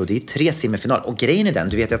då. Det är 3 semifinaler. Och grejen är den,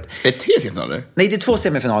 du vet att... Är det 3 semifinaler? Nej, det är 2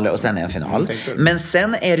 semifinaler och sen en final. Men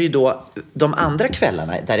sen är det ju då de andra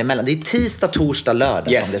kvällarna däremellan. Det är tisdag, torsdag,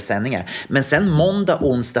 lördag som det är sändningar. Men sen måndag,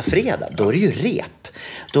 onsdag, fredag, då är det ju rep.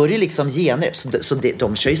 Då är det liksom genrep. Så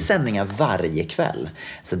de kör ju sändningar varje kväll.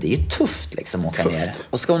 Så det är ju tufft liksom att åka ner.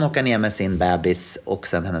 Och ska hon åka ner med sin bebis och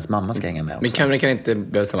sen hennes mamma ska hänga med också. Men kan inte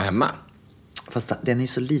behöva vara hemma? Fast den är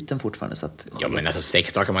så liten fortfarande så att... Ja, men alltså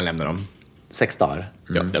 6 dagar kan man lämna dem. 6 dagar.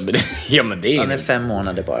 Ja, men det är... Han är 5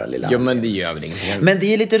 månader bara, lilla. Ja, men det gör väl ingenting. Men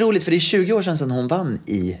det är lite roligt för det är 20 år sedan hon vann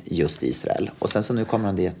i just Israel. Och sen så nu kommer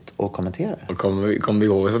han dit och kommenterar. Och kommer vi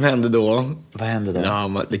ihåg vad som hände då? Vad hände då?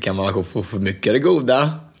 Ja, det kan vara för mycket av det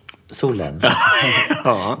goda. Solen.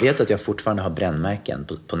 Ja. Vet du att jag fortfarande har brännmärken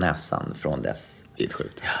på näsan från dess? Det är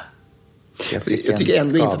sjukt. Ja. Jag tycker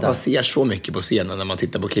ändå inte att man ser så mycket på scenen när man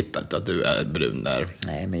tittar på klippet att du är brun där.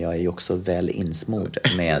 Nej, men jag är ju också väl insmord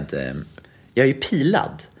med... jag är ju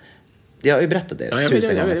pilad. Jag har ju berättat det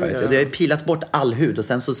 1000 gånger förut. Jag har ju pilat bort all hud och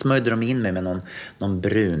sen så smöjde de in mig med någon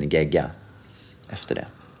brun gegga efter det.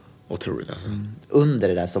 Otroligt alltså. Under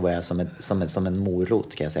det där så var jag som en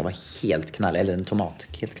morot kan jag säga. Jag var helt knall, eller en tomat,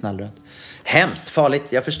 helt knallröd. Hemskt,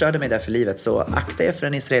 farligt. Jag förstörde mig där för livet. Så akta er för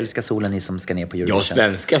den israeliska solen, ni som ska ner på Eurovision. Ja,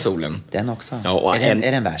 svenska solen. Den också. Ja,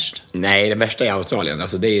 är den värst? Nej, den värsta är Australien.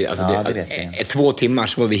 Alltså, det vet jag. 2 timmar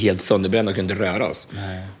så var vi helt sönderbrända och kunde röra oss.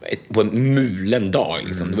 Nej. På en mulen dag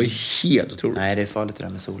liksom. Det var ju helt otroligt. Nej, det är farligt det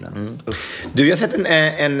där med solen. Du, jag har sett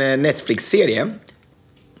en Netflix-serie.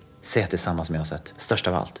 Säg att det är samma som jag har sett. Störst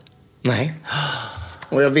av allt. Nej.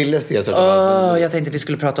 Och jag ville se Störst av allt. Jag tänkte att vi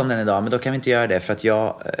skulle prata om den idag, men då kan vi inte göra det för att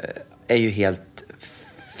jag är ju helt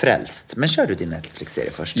frälst. Men kör du din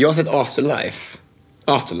Netflix-serie först? Jag har sett Afterlife.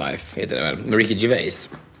 Afterlife heter det väl, med Ricky Gervais.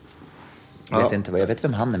 Jag vet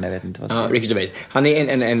vem han är, men jag vet inte vad Ricky Gervais. Han är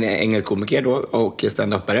en engelsk komiker då och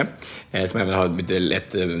stand-upare som även har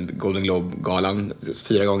lett Golden Globe-galan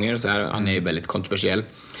 4 gånger. Så här. Han är väldigt kontroversiell.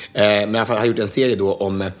 Men i alla fall har gjort en serie då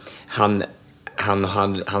om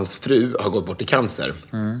hans fru har gått bort i cancer.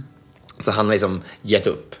 Så han har liksom gett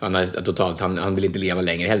upp. Han vill inte leva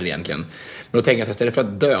längre heller egentligen. Men då tänker jag så här, istället för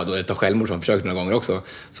att dö då, eller ta självmord som han försökt några gånger också,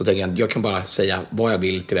 så tänker jag att jag kan bara säga vad jag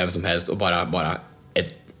vill till vem som helst och bara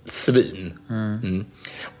ett svin.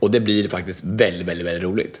 Och det blir faktiskt väldigt, väldigt, väldigt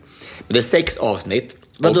roligt. Men det är 6 avsnitt.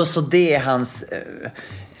 Vadå, så det är hans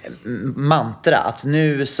mantra att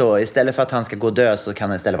nu så istället för att han ska gå dö så kan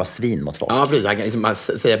han istället vara svin mot folk? Ja, precis. Han kan liksom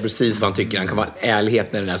säga precis vad han tycker. Han kan vara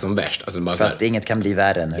ärlighet när den är som värst. Alltså bara för att inget kan bli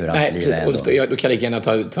värre än hur hans liv är. Och då kan jag gärna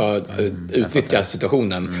utnyttja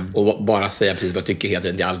situationen och bara säga precis vad jag tycker helt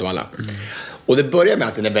till allt och alla. Och det börjar med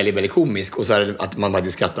att den är väldigt, väldigt komisk. Och så är det att man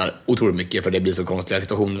faktiskt skrattar otroligt mycket för det blir så konstiga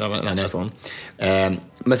situationer när den är sån.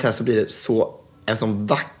 Men sen så blir det en sån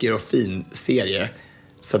vacker och fin serie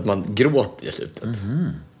så att man gråter i slutet.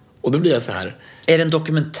 Och då blir jag så här... Är det en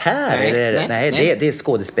dokumentär? Nej, det är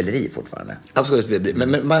skådespeleri fortfarande. Absolut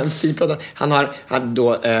skådespeleri. Men fint pratat.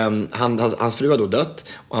 Hans fru har då dött.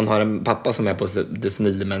 Och han har en pappa som är på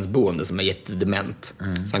senildemens boende som är jättedement.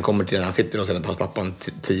 Så han kommer till den, han sitter och säger på pappan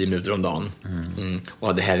 10 minuter om dagen.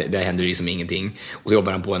 Och det här händer ju som ingenting. Och så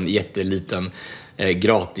jobbar han på en jätteliten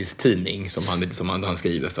gratis tidning som han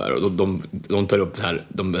skriver för. Och de tar upp här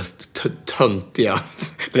de mest töntiga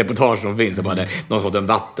reportage som finns. Bara de har fått en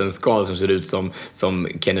vattenskal som ser ut som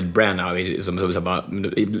Kenneth Branagh, som bara,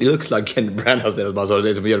 it looks like Kenneth Branagh, bara så det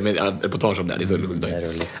är som gör med reportage om det. Det är så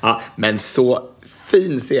roligt. Ja, men så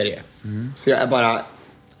fin serie. Så jag är bara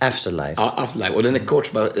Afterlife. Ja, Afterlife. Och den är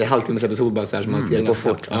kort, bara en halvtimmes episod bara så här som man ser den ganska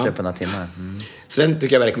fort. Man ser på några timmar. Så den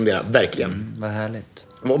tycker jag rekommenderar, verkligen. Vad härligt.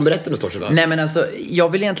 Vad berättar du Störst av allt? Nej, men alltså, jag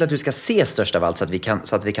vill egentligen att du ska se Störst av allt så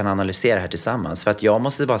att vi kan analysera här tillsammans. För att jag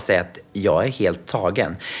måste bara säga att jag är helt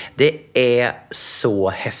tagen. Det är så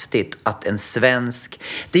häftigt att en svensk...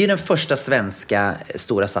 Det är ju den första svenska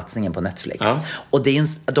stora satsningen på Netflix. Ja. Och de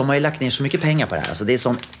har ju lagt ner så mycket pengar på det här. Alltså det är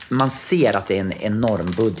som, man ser att det är en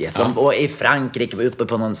enorm budget. Ja. Och i Frankrike var uppe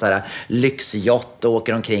på någon så här lyxjott och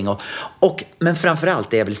åker omkring. Men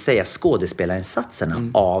framförallt det jag vill säga,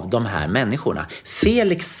 skådespelarinsatserna av de här människorna.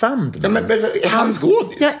 Felix Sandman. Ja, men han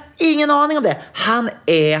skådis? Jag har ingen aning om det. Han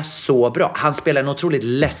är så bra. Han spelar en otroligt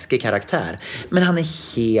läskig karaktär. Men han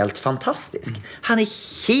är helt fantastisk. Han är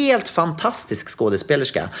helt fantastisk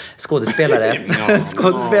skådespelare.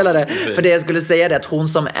 Skådespelare. För det jag skulle säga är att hon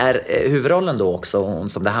som är huvudrollen då också, hon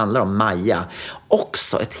som det handlar om, Maja,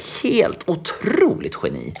 också ett helt otroligt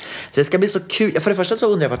geni. Så det ska bli så kul. För det första så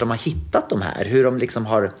undrar jag vart de har hittat de här. Hur de liksom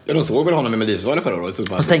har... Ja, de såg väl honom med Melodifestivalen förra året. Och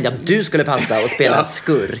så tänkte jag att du skulle passa och spela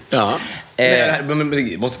skurk. Ja. Men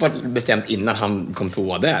det måste vara bestämt innan han kom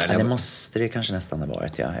tvåa där. Ja, det måste det kanske nästan ha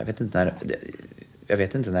varit, ja. Jag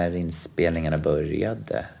vet inte när inspelningarna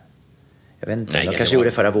började. Jag vet inte, de kanske gjorde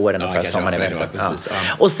det förra våren och förra sommaren. Ja.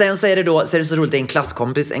 Och sen så är det så roligt, det är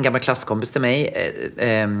en gammal klasskompis till mig,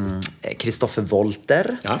 Kristoffer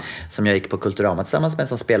Wolter, som jag gick på Kulturama tillsammans med,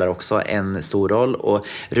 som spelar också en stor roll, och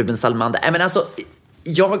Ruben Salmander. Men alltså,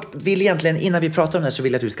 jag vill egentligen, innan vi pratar om det här, så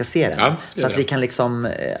vill jag att du ska se den. Så att vi kan liksom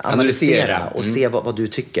analysera och se vad du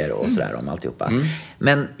tycker och sådär om alltihopa.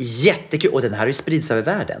 Men jättekul, och den här har ju sprids över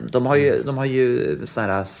världen. De har ju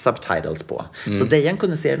sådana här subtitles på. Så Dejan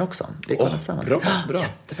kunde se den också. Vi kom tillsammans. Bra.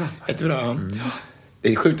 Jättebra.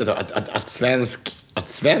 Det är sjukt att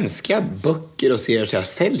svenska böcker och serier så här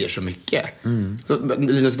säljer så mycket. Så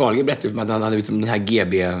Linus Wahlgren berättade om att han hade liksom den här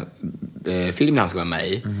GB-filmen han ska vara med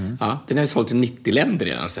i. Ja, den har ju sålt till 90 länder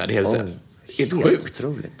redan. Så det är helt sjukt.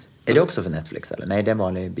 Otroligt. Är det också för Netflix eller? Nej, det är en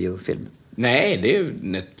vanlig biofilm. Nej, det är ju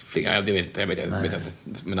Netflix. Jag vet inte.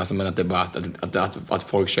 Men att det är bara att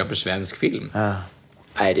folk köper svensk film.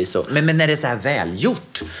 Nej, det är så. Men när det är så här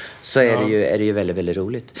välgjort så är det ju väldigt, väldigt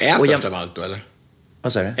roligt. Är han störst av allt då, eller?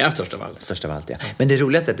 Vad sa du? Är han störst av allt? Störst av allt, ja. Men det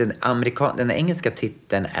roligaste är att den engelska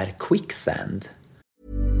titeln är Quicksand.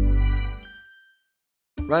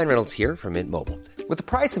 Ryan Reynolds here from Mint Mobile. With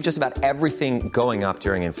the price of just about everything going up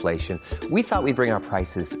during inflation, we thought we'd bring our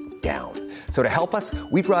prices down. So to help us,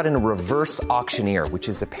 we brought in a reverse auctioneer, which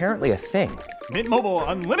is apparently a thing. Mint Mobile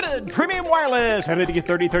Unlimited Premium Wireless. How to get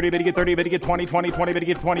 30, 30, bit to get 30, bit to get 20, 20, 20, bit to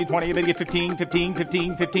get 20, 20, bit to get 15, 15,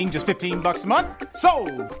 15, 15, just $15 a month?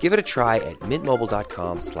 Sold! Give it a try at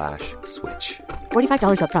mintmobile.com/switch.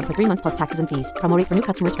 $45 up front for 3 months plus taxes and fees. Promo rate for new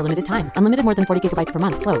customers for limited time. Unlimited more than 40 gigabytes per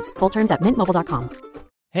month. Slows full terms at mintmobile.com.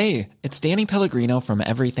 Hey, it's Danny Pellegrino from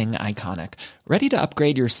Everything Iconic. Ready to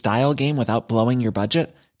upgrade your style game without blowing your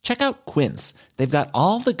budget? Check out Quince. They've got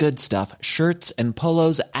all the good stuff, shirts and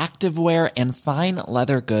polos, activewear, and fine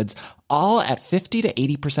leather goods, all at 50 to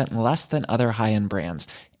 80% less than other high-end brands.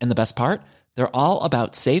 And the best part? They're all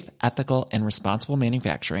about safe, ethical, and responsible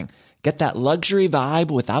manufacturing. Get that luxury vibe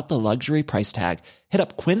without the luxury price tag. Hit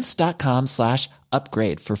up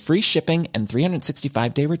quince.com/upgrade for free shipping and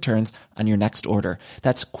 365-day returns on your next order.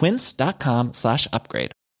 That's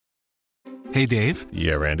quince.com/upgrade. Hey, Dave.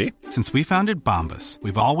 Yeah, Randy. Since we founded Bombas,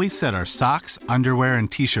 we've always said our socks, underwear,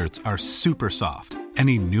 and T-shirts are super soft.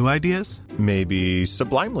 Any new ideas? Maybe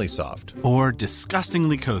sublimely soft. Or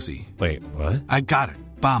disgustingly cozy. Wait, what? I got it.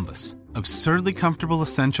 Bombas. Absurdly comfortable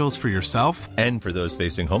essentials for yourself and for those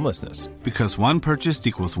facing homelessness. Because one purchased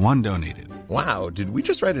equals one donated. Wow, did we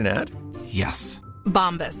just write an ad? Yes.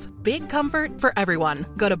 Bombas. Big comfort for everyone.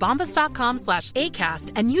 Go to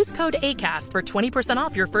bombas.com/ACAST and use code ACAST for 20%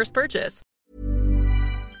 off your first purchase.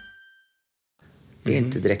 Det är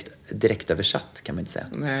inte direkt översatt, kan man inte säga.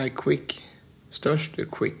 Nej, quick. Störst är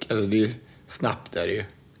quick. Alltså det är snabbt där ju.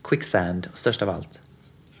 Quicksand, störst av allt.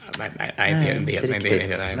 Nej, inte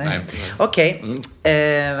helt. Nej. Okej.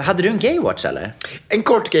 Hade du en gaywatch eller? En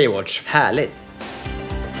kort gaywatch. Härligt.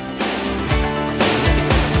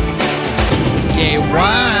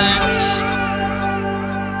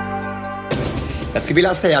 Jag skulle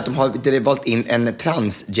vilja säga att de har valt in en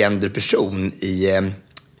transgender-person i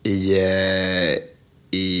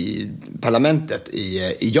parlamentet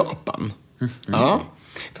i Japan. Ja,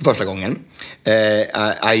 för första gången.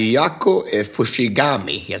 Ayako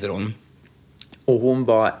Fushigami heter hon. Och hon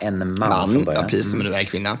var en man från början. Ja, precis, som nu är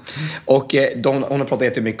kvinna. Och hon har pratat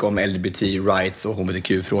jättemycket om LGBT-rights och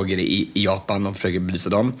hbtq-frågor i Japan och försöker belysa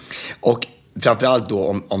dem. Och framförallt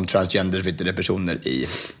då om transgender personer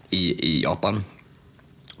i Japan.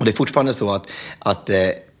 Och det är fortfarande så att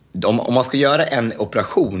om man ska göra en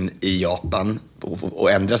operation i Japan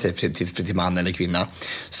och ändra sig till man eller kvinna,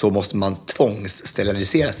 så måste man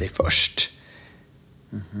tvångssterilisera sig först.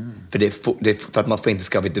 För att man inte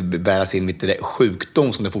ska bära sin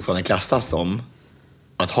sjukdom som det fortfarande klassas som,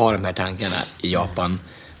 att ha de här tankarna i Japan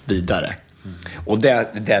vidare. Och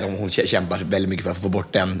där hon kämpar väldigt mycket för att få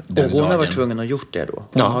bort den och hon lagen. har varit tvungen att gjort det då?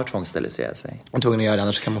 Hon har tvångssteriliserat sig? Hon tvungen att göra det,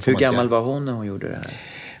 annars kan man få. Hur gammal var hon när hon gjorde det här?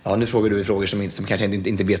 Ja, nu frågar du frågor som kanske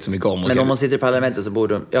inte vet så mycket om. Men om hon sitter i parlamentet så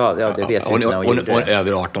borde hon... Ja, det vet vi inte när hon gjorde det. Hon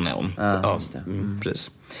över 18 är hon. Ja, precis.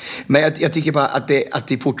 Men jag tycker bara att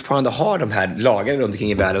det fortfarande har de här lagarna runt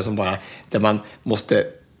omkring i världen som bara... Där man måste...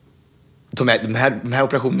 De här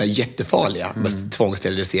operationerna är jättefarliga med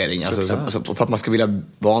tvångssterilisering. Alltså, för att man ska vilja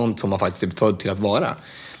vara något som man faktiskt är född till att vara.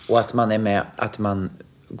 Och att man är med... Att man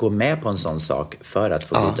går med på en sån sak för att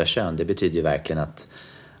få byta kön. Det betyder ju verkligen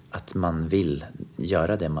att man vill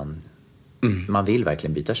göra det man vill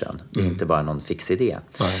verkligen byta kön. Det är inte bara någon fix idé.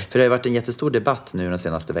 Nej. För det har varit en jättestor debatt nu de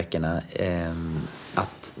senaste veckorna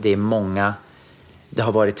att det är många... Det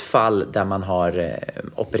har varit fall där man har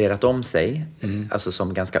opererat om sig, alltså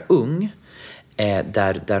som ganska ung,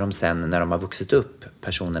 där de sen när de har vuxit upp,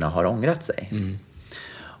 personerna har ångrat sig.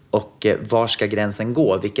 Och var ska gränsen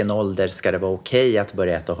gå? Vilken ålder ska det vara okej att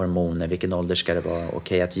börja äta hormoner? Vilken ålder ska det vara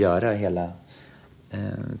okej att göra hela...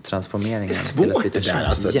 transformeringen. Det är svårt det där,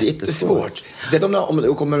 alltså. Det är jättesvårt. Vet om det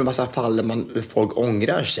kommer en massa fall där folk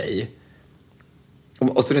ångrar sig.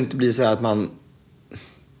 Och så det inte blir så här att man...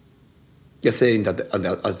 Jag säger inte att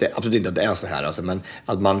det absolut inte att det är så här, alltså, men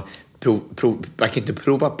att man man kan inte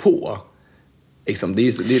prova på. Liksom, det är ju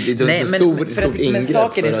ett stort ingrepp. Men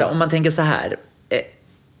saker är så, om man tänker så här...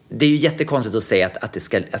 Det är ju jättekonstigt att säga att det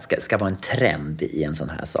ska vara en trend i en sån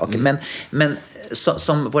här sak. Men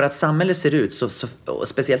som vårt samhälle ser ut, så,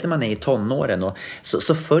 speciellt när man är i tonåren,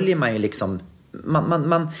 så följer man ju liksom...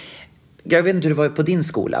 Jag vet inte hur det var på din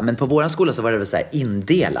skola, men på våran skola så var det väl så här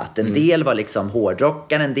indelat. En del var liksom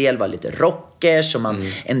hårdrockare, en del var lite rockers, och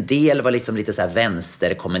en del var liksom lite så här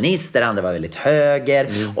vänsterkommunister, andra var väldigt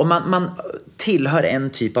höger. Och man tillhör en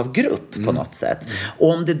typ av grupp på något sätt.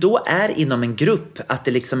 Och om det då är inom en grupp att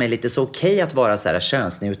det liksom är lite så okej att vara så här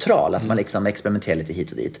könsneutral, att man liksom experimenterar lite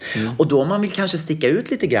hit och dit. Och då om man vill kanske sticka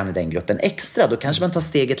ut lite grann i den gruppen extra, då kanske man tar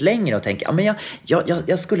steget längre och tänker, ja men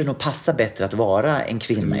jag skulle nog passa bättre att vara en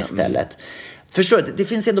kvinna istället. Förstår du? Det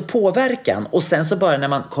finns ändå påverkan. Och sen så bara när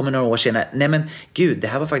man kommer några år senare, nej men gud, det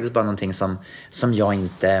här var faktiskt bara någonting som jag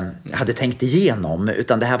inte hade tänkt igenom,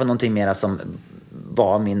 utan det här var någonting mera som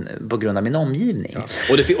var på grund av min omgivning.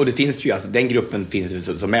 Ja. Och det finns ju, alltså, den gruppen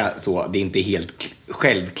finns som är så, det är inte helt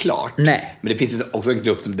självklart. Nej. Men det finns ju också en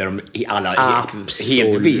grupp där de alla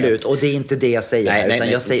helt vet. Och det är inte det jag säger.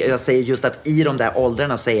 Nej. Jag säger just att i de där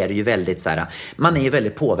åldrarna så är det ju väldigt så här, man är ju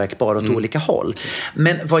väldigt påverkbar åt olika håll.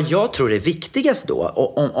 Men vad jag tror är viktigast då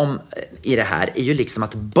om i det här är ju liksom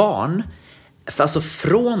att barn, alltså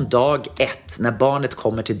från dag 1, när barnet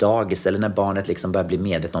kommer till dagis eller när barnet liksom börjar bli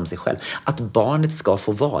medveten om sig själv, att barnet ska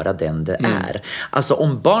få vara den det är. Alltså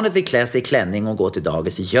om barnet vill klä sig i klänning och gå till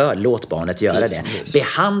dagis, låt barnet göra det.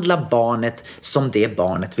 Behandla barnet som det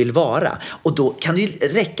barnet vill vara. Och då kan det ju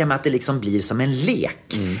räcka med att det liksom blir som en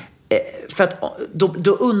lek. För att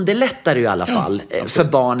då underlättar det ju i alla fall för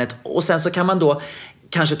barnet. Och sen så kan man då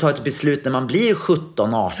kanske ta ett beslut när man blir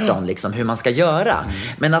 17-18 liksom, hur man ska göra.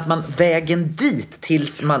 Men att man vägen dit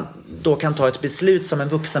tills man då kan ta ett beslut som en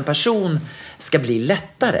vuxen person ska bli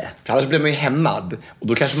lättare. För annars blir man ju hämmad. Och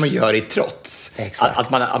då kanske man gör det i trots. Att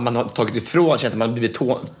man har tagit ifrån, känns att man har blivit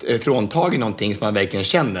fråntagen någonting som man verkligen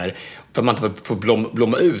känner. För att man inte får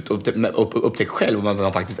blomma ut och upptäcka själv vad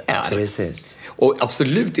man faktiskt är. Precis. Och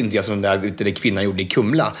absolut inte jag som den där kvinnan gjorde i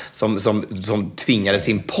Kumla som tvingade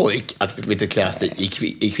sin pojk att klä sig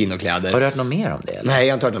i kvinnokläder. Har du hört något mer om det? Eller? Nej,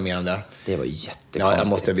 jag har inte hört något mer om det. Det var jättekonstigt. Ja, jag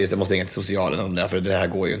måste ringa till socialen om det, för det här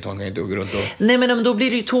går ju inte. Han kan inte gå runt och... Nej, men då blir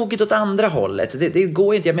det ju tokigt åt andra hållet. Det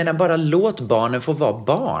går ju inte. Jag menar, bara låt barnen få vara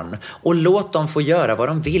barn. Och låt dem få göra vad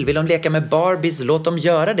de vill. Vill de leka med Barbies, låt dem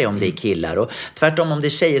göra det om det är killar. Och tvärtom, om det är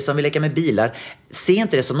tjejer som vill leka med bilar, se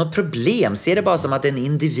inte det som något problem. Se det bara som att en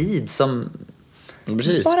individ som...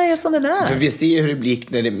 Precis. Bara är som den är. För vi ser ju hur det gick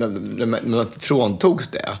när man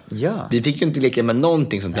fråntogs det. Ja. Vi fick ju inte leka med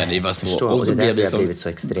någonting sånt där när vi var små. Och så blev det blivit så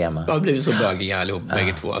extrema. Ja, blivit så bögiga allihop,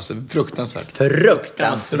 bägge två. Alltså,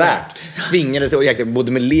 Fruktansvärt. Tvingades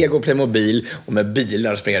både med Lego och Playmobil och med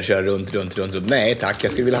bilar och köra runt. Nej tack,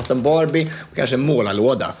 jag skulle vilja haft en Barbie och kanske en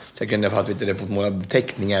målarlåda. Så jag kunde ha fått måla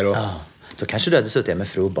teckningar. Och... Ja. Då kanske du hade suttit med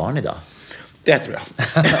fru och barn idag. Det tror jag.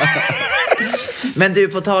 Men du,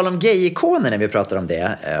 på tal om gay-ikoner när vi pratar om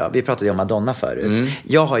det. Vi pratade ju om Madonna förut.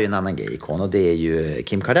 Jag har ju en annan gay-ikon och det är ju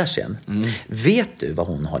Kim Kardashian. Vet du vad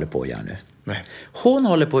hon håller på att göra nu? Nej. Hon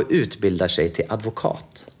håller på att utbilda sig till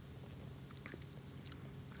advokat.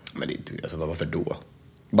 Men det är inte, alltså, varför då?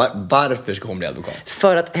 Varför ska hon bli advokat?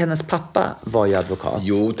 För att hennes pappa var ju advokat.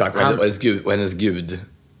 Jo tack, och hennes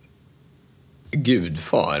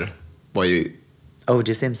gudfar var ju...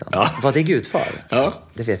 O.J. Simpson. Ja. Var det gudfar? Ja.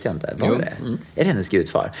 Det vet jag inte. Var det? Är det hennes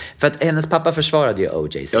gudfar? För att hennes pappa försvarade ju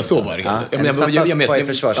O.J. Simpson. Ja, så var det. Ja, hennes pappa var ju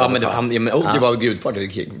försvarsadvokat. Men O.J. var gudfar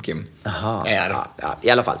till Kim. Aha. Ja, i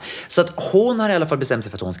alla fall. Så att hon har i alla fall bestämt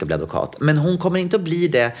sig för att hon ska bli advokat. Men hon kommer inte att bli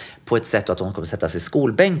det på ett sätt att hon kommer sätta sig i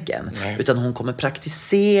skolbänken. Nej. Utan hon kommer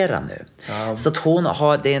praktisera nu. Ja. Så att hon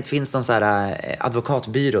har, det finns någon så här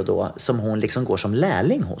advokatbyrå då som hon liksom går som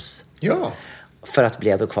lärling hos. Ja. För att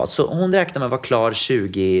bli advokat. Så hon räknar med att vara klar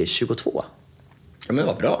 2022. Ja, men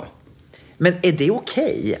vad bra. Men är det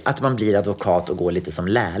okej att man blir advokat och går lite som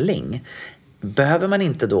lärling? Behöver man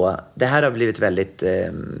inte då... Det här har blivit väldigt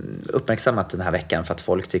uppmärksammat den här veckan för att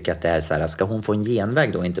folk tycker att det är så här, ska hon få en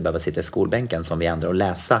genväg då och inte behöva sitta i skolbänken som vi andra och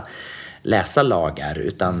läsa lagar,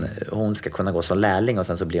 utan hon ska kunna gå som lärling och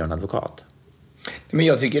sen så blir hon advokat. Men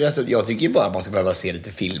jag tycker bara att man ska behöva se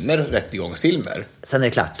lite filmer, rättegångsfilmer. Sen är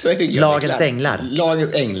det klart. Lagens änglar.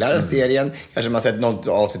 Lagens änglar, serien. Kanske man sett något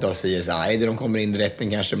avsnitt av CSI där de kommer in i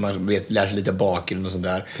rätten. Kanske man lär sig lite bakgrund och sånt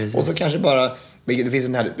där. Precis. Och så kanske bara, det finns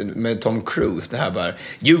den här med Tom Cruise, den här bara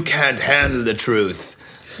You can't handle the truth.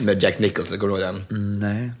 Med Jack Nicholson, går du ihåg den?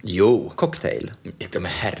 Nej. Jo. Cocktail. Inte,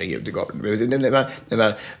 men herregud.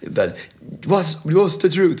 What's the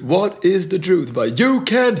truth? What is the truth? You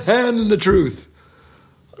can't handle the truth.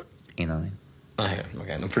 Innan. Nej,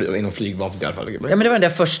 okej. Inom flygvapnet i alla fall. Ja, men det var den där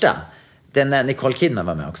första. Den när Nicole Kidman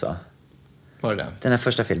var med också. Var det den? Den här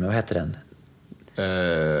första filmen, vad hette den?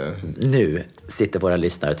 Nu sitter våra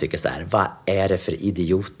lyssnare och tycker så här: vad är det för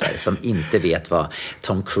idioter som inte vet vad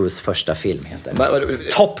Tom Cruise första film heter?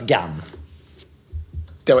 Top Gun.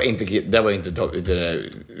 Det var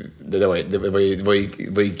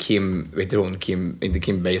ju Kim, vet du hon? Inte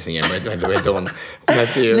Kim Basinger, vad heter hon?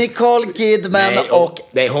 Nicole Kidman och...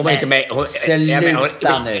 Nej, hon var inte med.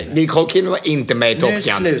 Sluta nu. Nicole Kidman var inte med i Top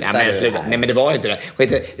Gun. Nu sluta. Nej, men det var inte det. Hon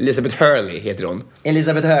heter Elizabeth Hurley, heter hon.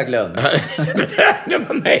 Elisabeth Höglund. Elizabeth Höglund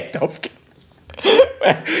var med i Top Gun.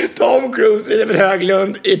 Tom Cruise, Elizabeth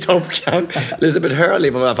Höglund i Top Gun. Elizabeth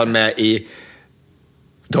Hurley var i alla fall med i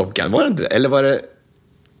Top Gun, var det inte det? Eller var det...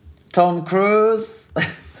 Tom Cruise.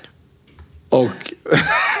 Och...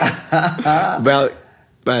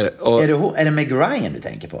 Är det Meg Ryan du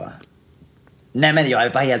tänker på? Nej, men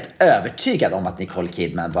jag var helt övertygad om att Nicole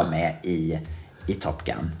Kidman var med i Top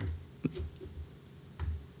Gun.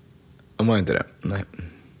 Om var inte det?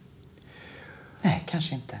 Nej,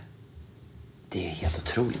 kanske inte. Det är helt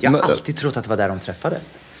otroligt. Jag har alltid trott att det var där de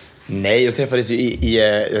träffades. Nej, de träffades ju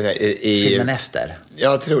i filmen efter.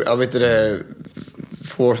 Jag tror, jag vet inte,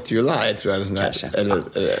 4th July tror jag. Kanske.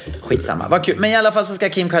 Skitsamma. Vad kul. Men i alla fall så ska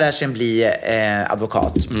Kim Kardashian bli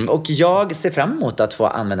advokat. Och jag ser fram emot att få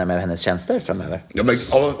använda mig av hennes tjänster framöver. Ja, men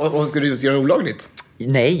vad ska du göra olagligt?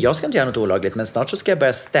 Nej, jag ska inte göra något olagligt. Men snart så ska jag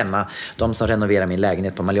börja stämma de som renoverar min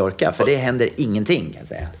lägenhet på Mallorca. För det händer ingenting, kan jag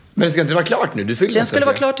säga. Men det ska inte vara klart nu? Den skulle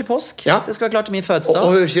vara klart till påsk. Ja. Det ska vara klart till min födelsedag.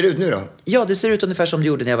 Och hur ser det ut nu då? Ja, det ser ut ungefär som det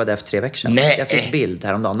gjorde när jag var där för 3 veckor sedan. Nej. Jag fick bild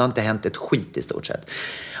häromdagen. Det har inte hänt ett skit i stort sett.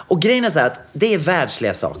 Och grejen är så här att det är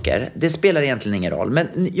världsliga saker. Det spelar egentligen ingen roll.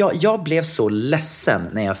 Men jag blev så ledsen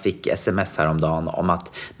när jag fick sms häromdagen om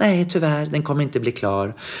att nej, tyvärr, den kommer inte bli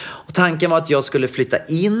klar. Och tanken var att jag skulle flytta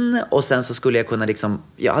in och sen så skulle jag kunna liksom...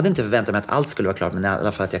 Jag hade inte förväntat mig att allt skulle vara klart, men i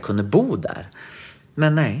alla fall att jag kunde bo där.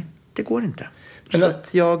 Men nej, det går inte. Så att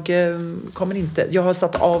jag kommer inte... Jag har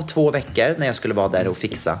satt av 2 veckor när jag skulle vara där och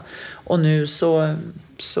fixa. Och nu så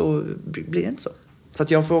blir det inte så. Så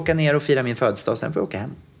att jag får åka ner och fira min födelsedag och sen får jag åka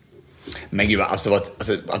hem. Men gud, alltså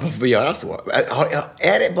att man får göra så.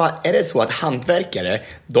 Är det så att hantverkare,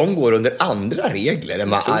 de går under andra regler än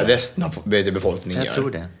vad resten av befolkningen gör?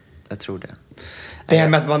 Jag tror det. Det här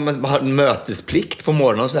med att man har mötesplikt på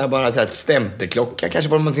morgonen, så här bara så här stämpelklocka,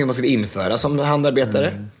 kanske var det någonting man skulle införa som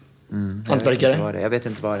handarbetare. Hantverkare. Jag vet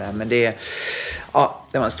inte vad det är, men det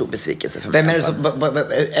var en stor besvikelse för mig.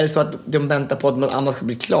 Är det så att de väntar på att något annat ska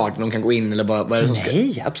bli klart, de kan gå in eller vad är det som ska...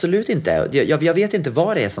 Nej, absolut inte. Jag vet inte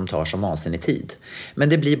vad det är som tar så vansinnig tid. Men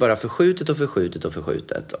det blir bara förskjutet.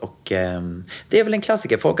 Och det är väl en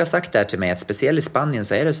klassiker. Folk har sagt där till mig att speciellt i Spanien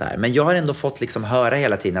så är det så här. Men jag har ändå fått liksom höra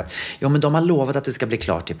hela tiden att men de har lovat att det ska bli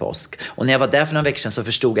klart till påsk. Och när jag var där för några veckor sedan så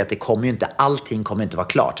förstod jag att allting kommer inte vara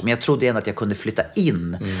klart. Men jag trodde ändå att jag kunde flytta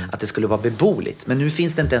in, att det skulle vara beboeligt. Men nu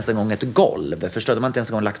finns det inte ens en gång ett golv. Förstår du? De har inte ens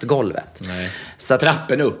en gång lagt golvet. Nej. Så att,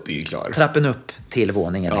 trappen upp är ju klar. Trappen upp till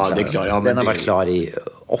våningen är klar. Det är klar. Ja, den har varit klar i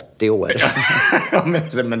 80 år. Ja,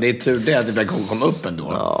 men det är tur det att det kom upp ändå.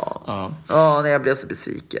 Ja, jag blev så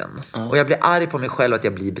besviken. Och jag blir arg på mig själv att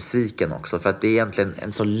jag blir besviken också. För att det är egentligen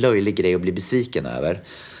en så löjlig grej att bli besviken över.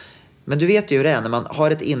 Men du vet ju hur det är när man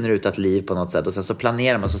har ett inrutat liv på något sätt och sen så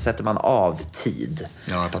planerar man, så sätter man av tid.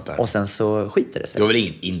 Ja, jag fattar. Och sen så skiter det sig. Du har väl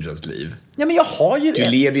inget inrutat liv? Ja, men jag har ju... Du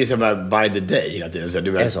lever ju som by the day hela tiden. Så är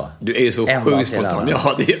det så? Du är ju så sjukt spontan.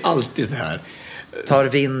 Ja, det är alltid så här. Tar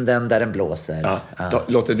vinden där den blåser. Ja.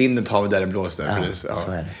 Låter vinden ta där den blåser. Ja,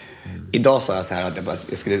 så är det. Idag sa jag så här att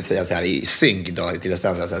jag skulle säga så här i synk idag till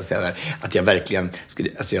att jag verkligen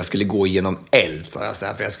skulle gå igenom eld, sa jag så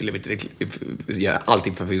här, för jag skulle göra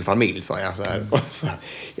allting för min familj, sa jag så här. Och så här,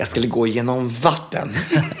 jag skulle gå igenom vatten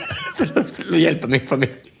för att hjälpa min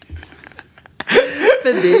familj.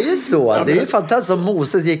 Men det är ju så. Det är ju fantastiskt som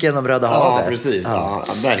Moses gick genom Röda havet. Ja, precis. Ja,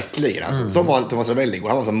 verkligen. Alltså, som var Thomas Ravelli.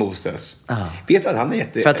 Han var som Moses. Vet du att han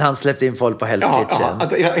är För att han släppte in folk på Hell's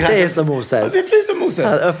Kitchen. Det är som Moses. Det är som Moses.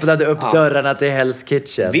 Han öppnade upp dörrarna till Hell's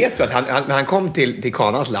Kitchen. Vet du att när han kom till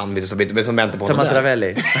Kanans land, som väntade på honom Thomas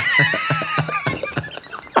Ravelli.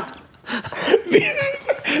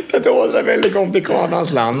 Thomas Ravelli kom till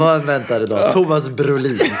Kanans land. Vad väntade då? Thomas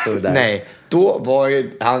Brolin stod där. Nej,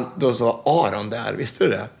 då sa Aron där, visste du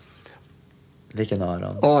det? Vilken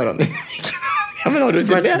Aron? Aron. Ja, men har du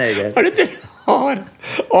Schwarzenegger. Har du inte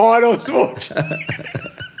Aron Svart?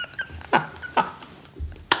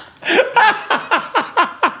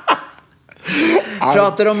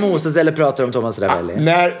 Pratar du om Moses eller pratar du om Thomas Ravelli?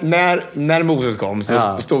 När Moses kom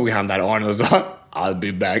så stod han där, Aron, och sa I'll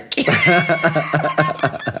be back.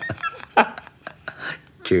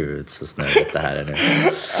 Gud, så snöigt det här är nu.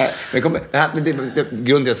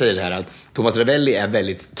 Grunden jag säger så här att Thomas Ravelli är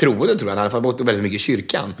väldigt troende, tror jag. Han har bott väldigt mycket i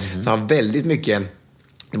kyrkan. Så han har väldigt mycket...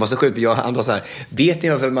 Det var så sjukt, för han var så här: vet ni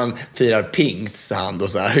varför man firar pingst? Så han då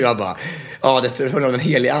så här. Jag bara, det är för den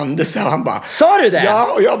helige ande. Så han bara, sa du det?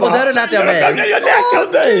 Ja, och jag bara, och där lärde jag mig. Jag lärde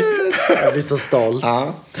av dig. Jag blir så stolt.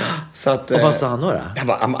 Ja. Så att, och vad sa han då?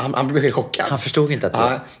 Han blev helt chockad. Han förstod inte att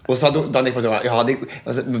det... Och så då Danny på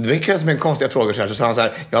det kan som en konstiga frågor så här. Så sa han så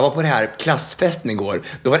här: jag var på det här klassfesten igår.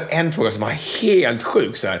 Då var det en fråga som var helt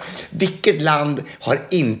sjuk så här: vilket land har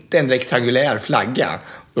inte en rektangulär flagga?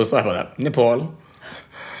 Då sa jag bara, Nepal.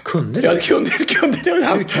 Kunde du? Ja, kunde det.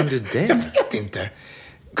 Hur kan du det? Jag vet inte.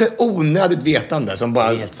 Onödigt vetande som bara...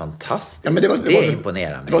 Det är helt fantastiskt. Ja, men det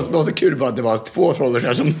imponerar mig. Det var så kul bara att det var 2 frågor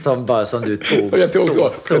här som du tog. Och jag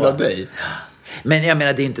tog så av dig. Men jag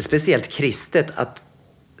menar, det är inte speciellt kristet att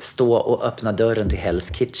stå och öppna dörren till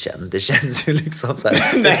Hell's Kitchen. Det känns ju liksom så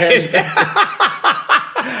här. Nej.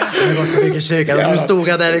 Det har gått så mycket kyrkan. Och nu stod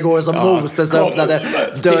jag där igår som Moses öppnade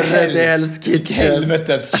dörren till Hell's Kitchen.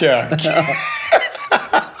 Helvetets kök.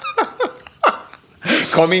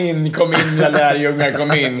 Kom in, mina lärjungar,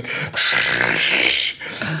 kom in.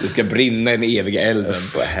 Du ska brinna i den eviga elden.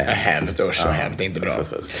 Hemskt, så hemskt, det är inte bra.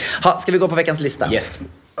 Ska vi gå på veckans lista? Yes.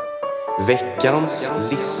 Veckans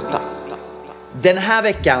lista. Den här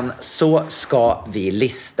veckan så ska vi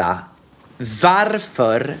lista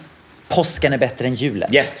varför påsken är bättre än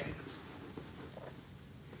julen. Yes.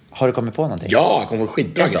 Har du kommit på någonting? Ja, jag kommer på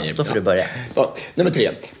skitbra grejer. Då får du börja. Nummer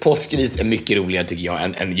 3. Påskris är mycket roligare tycker jag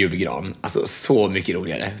än julgran. Alltså så mycket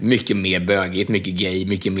roligare. Mycket mer bögigt, mycket gay,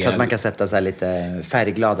 mycket mer... För att man kan sätta så här lite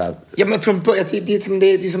färgglada... Ja, men från början, det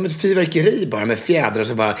är som ett fyrverkeri bara med fjädrar.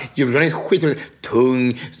 Så bara, julgran är skitroligt.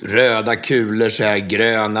 Tung, röda kulor, så här,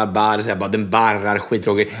 gröna barr, så här, bara, den barrar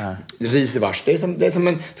skittråkigt. Risevars. Det är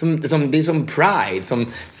som Pride,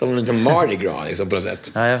 som Mardi Gras liksom, på något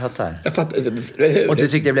sätt. Ja, jag fattar. Och du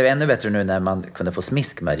tyckte det blev ännu bättre nu när man kunde få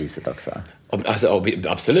smisk med riset också. Alltså,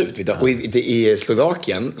 absolut. Och i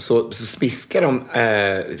Slovakien så smiskar de...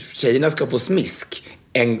 tjejerna ska få smisk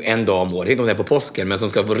en dag om året. Inte om det är på påsken, men som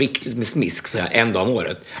ska få riktigt med smisk så här, en dag om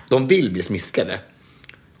året. De vill bli smiskade.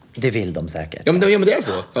 Det vill de säkert. Ja, men det är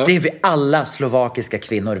så. Ja. Det är vi alla slovakiska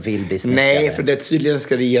kvinnor vill bli smiskade. Nej, för det tydligen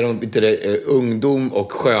ska det ge dem ungdom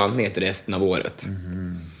och skönhet resten av året.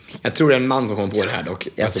 Jag tror det är en man som kommer på det här dock.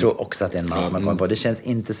 Jag tror också att det är en man som har kommit på. Det känns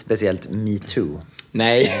inte speciellt me too.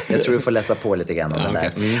 Nej. Jag tror du får läsa på lite grann om det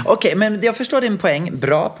där. Okej, men jag förstår din poäng.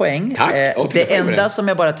 Bra poäng. Tack. Det enda som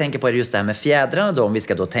jag bara tänker på är just det här med fjädrarna då, om vi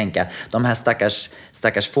ska då tänka de här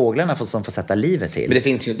stackars fåglarna som får sätta livet till. Men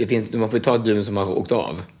det finns man får ju ta ett djur som har åkt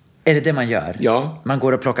av. Är det man gör? Ja. Man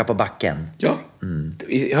går och plockar på backen? Ja.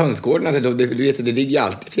 I hönsgården, alltså, du vet, det ligger ju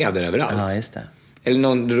alltid fjäder överallt. Ja, just det. Eller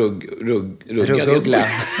någon ruggugla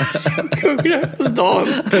Ruggugla på stan.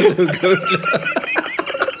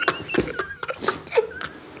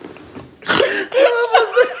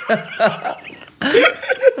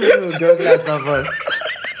 Ruggugla som får...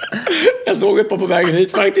 Jag såg ett på vägen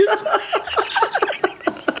hit faktiskt.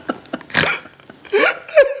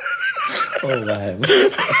 Vad hemskt.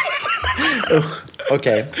 Usch,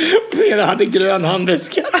 okej. Jag hade grön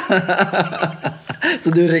handväska. Så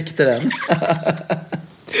du ryckte den?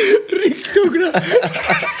 Ryckugla.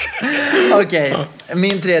 Okej,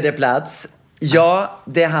 min tredje plats. Ja,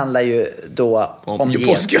 det handlar ju då om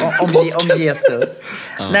Jesus.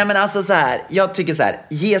 Nej, men alltså så här, jag tycker så här,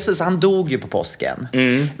 Jesus han dog ju på påsken.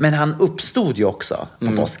 Men han uppstod ju också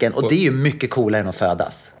på påsken. Och det är ju mycket coolare än att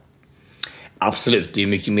födas. Absolut, det är ju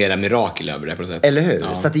mycket mer mirakel över det på sätt. Eller hur?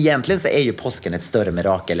 Ja. Så att egentligen så är ju påsken ett större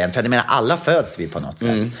mirakel än, för jag menar, alla föds vi på något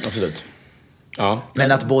sätt. Absolut. Ja.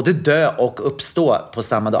 Men att både dö och uppstå på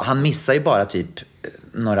samma dag. Han missar ju bara typ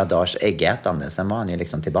några dagars äggätande. Sen var han ju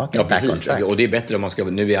liksom tillbaka. Ja, precis. Och det är bättre om man ska...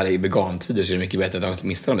 Nu är alla i vegantider så är det mycket bättre att han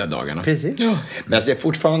missar de där dagarna. Precis. Ja. Men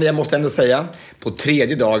alltså, jag måste ändå säga, på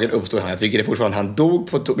tredje dagen uppstod han. Jag tycker det är fortfarande han dog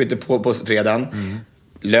på fredagen.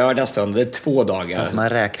 Lördag, söndag, det är 2 dagar. Alltså man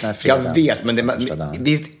räknar fredagen. Jag vet, men det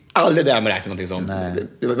är aldrig där man räknar någonting sånt.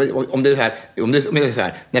 Om det är så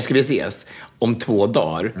här, när ska vi ses? Om 2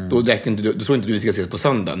 dagar, då tror inte du vi ska ses på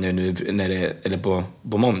söndag eller på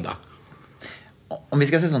måndag. Om vi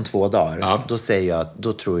ska ses om 2 dagar,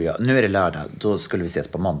 då tror jag, nu är det lördag, då skulle vi ses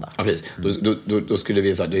på måndag. Ja, precis. Då skulle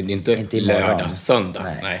vi säga, det är inte lördag,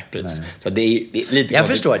 söndag. Nej, precis. Nej. Så det är lite... Jag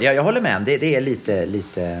förstår, jag håller med. Det är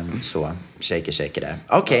lite så, shaker där.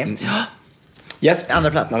 Okej. Yes.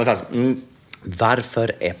 Andra plats.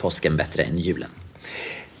 Varför är påsken bättre än julen?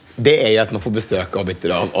 Det är ju att man får besök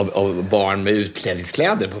av barn med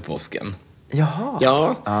utklädningskläder på påsken. Jaha.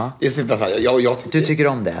 Ja. Det är super. Du tycker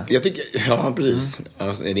om det? Jag tycker, ja, precis.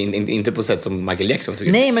 Alltså, inte på sätt som Michael Jackson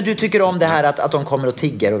tycker. Nej, men du tycker om det här att de kommer och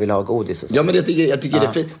tigger och vill ha godis och så. Ja, men jag tycker det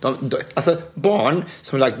är fint. Alltså, barn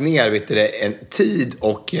som har lagt ner en tid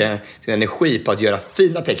och sin energi på att göra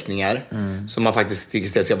fina teckningar som man faktiskt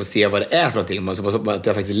tycker ska få se vad det är för någonting. Så att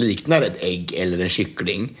det faktiskt liknar ett ägg eller en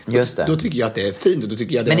kyckling. Just det. Då tycker jag att det är fint. Och då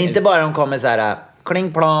tycker jag men inte bara de kommer så här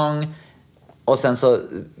kling plong och sen så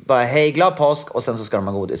bara hej, glad påsk, och sen så ska de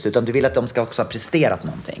ha godis. Utan du vill att de ska också ha presterat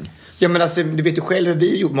någonting. Ja, men alltså, du vet ju själv hur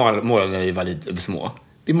vi målade när vi var lite små.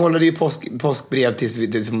 Vi målade ju påskbrev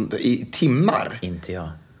i timmar. Inte jag.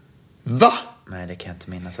 Va? Nej, det kan jag inte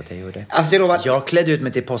minnas att jag gjorde. Alltså, jag klädde ut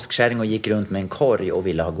mig till påskkärring och gick runt med en korg och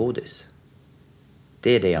ville ha godis.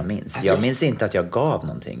 Det är det jag minns. Alltså, jag minns inte att jag gav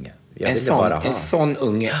någonting. En sån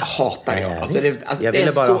unge hatar jag. Jag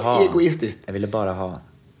ville bara ha. Egoistiskt. Jag ville bara ha.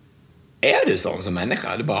 Är du sån som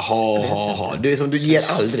människa? Du bara ha. Du är som, du ger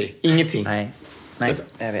aldrig. Ingenting. Nej,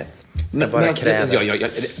 jag vet.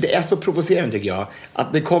 Det är så provocerande tycker jag.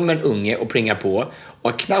 Att det kommer en unge och plingar på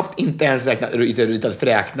och knappt inte ens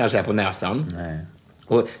fräknar sig på näsan. Nej.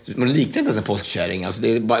 Och man liknar inte ens en påskkärring. Alltså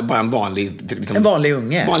det är bara en vanlig... Liksom, en vanlig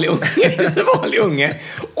unge. En vanlig unge.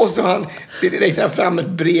 Och så han räknar fram ett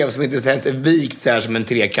brev som inte ens är vikt så här som en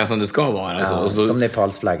trekant som det ska vara. Ja, och så, som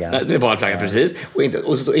Nepals flagga. Nepals flagga, precis.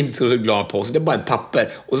 Och så inte så glad på. Så det är bara ett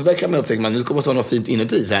papper. Och så verkar man upptäcka att nu ska man ha något fint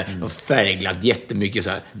inuti. Så här, något färgglatt jättemycket så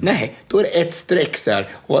här. Nej, då är det ett streck så här.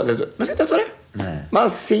 Och, man ser inte ens vad det är. Nej. Man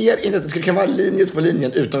ser inte att det skulle kunna vara Linus på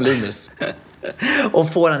linjen utom Linus.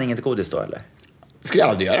 Och får han inget godis då, eller? Det skulle jag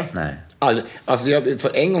aldrig göra. Nej. Aldrig. Alltså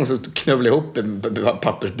för en gång så knövlade jag ihop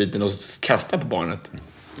pappersbiten och kastade på barnet.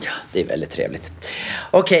 Ja, det är väldigt trevligt.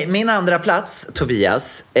 Okej, min andra plats,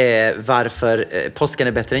 Tobias, varför påsken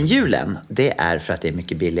är bättre än julen, det är för att det är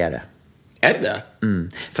mycket billigare. Är det?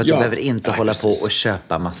 För att du behöver inte hålla på och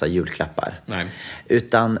köpa massa julklappar. Nej.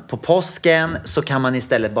 Utan på påsken så kan man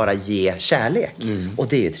istället bara ge kärlek. Och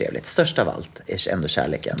det är ju trevligt. Störst av allt är ändå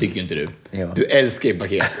kärleken. Tycker inte du? Ja. Du älskar ju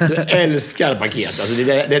paket. Du älskar paket. Alltså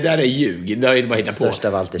det där är ljug. Det har jag inte bara hittat på. Störst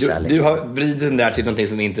av allt är kärleken. Du har vridit den där till någonting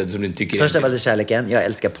som du inte tycker. Störst av allt är kärleken. Jag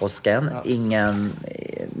älskar påsken.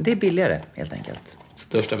 Det är billigare helt enkelt.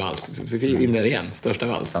 Störst av allt. Så fick in där igen. Störst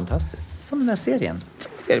av allt. Fantastiskt. Som den här serien.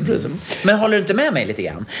 Men håller du inte med mig lite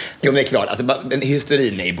grann? Jo, men det är klart. Alltså, den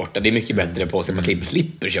hysterin är borta. Det är mycket bättre på sig. Man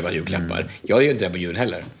slipper köpa julklappar. Jag gör inte det på jul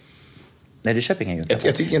heller. Nej, du köper inga julklappar.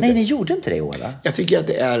 Jag tycker inte... Nej, ni gjorde inte det i år, va? Jag tycker att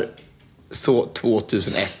det är så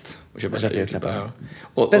 2001 att köpa julklappar. Ja.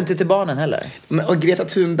 Och inte till barnen heller. Men, och Greta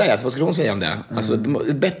Thunberg, alltså, vad skulle hon säga om det? Alltså, det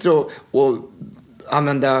är bättre att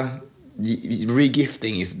använda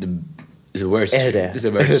regifting is the worst. Är det? Is the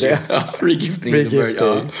worst. Ja, regifting is the worst.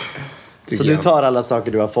 Ja. Så du tar alla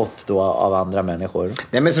saker du har fått då av andra människor?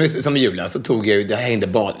 Nej, men som i julas så tog jag ju, det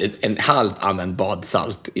hängde en halv använd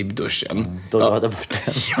badsalt i duschen. Då var det bort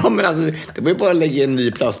den. Ja, men alltså, det var ju bara att lägga en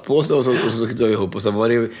ny plastpåse och så drar jag ihop och så var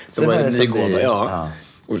det en ny gåva. Ja.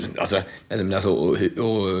 Och,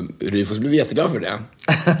 och Rufus blev jätteglad för det.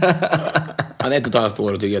 Han är 1,5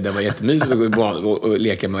 år och tycker att det var jättemysigt att gå i bad och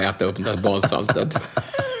leka med att äta upp den där badsaltet.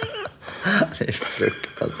 Det är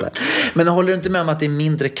fruktansvärt. Men håller du inte med om att det är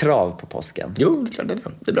mindre krav på påsken? Jo, det är klart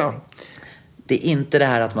det är bra. Det är inte det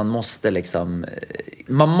här att man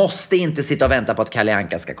måste inte sitta och vänta på att Kalle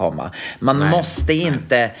Anka ska komma. Man måste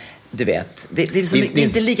inte... Du vet, det är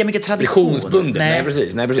inte lika mycket tradition. Nej,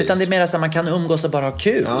 precis. Utan det är mer så att man kan umgås och bara ha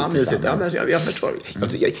kul. Ja, men jag förstår.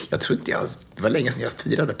 Jag tror inte det var länge sedan jag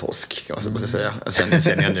firade påsk, måste jag säga.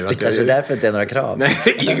 Känner jag nu att det kanske är därför inte är några krav. Nej,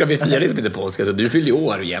 vi firar liksom inte påsk. Alltså, du fyller ju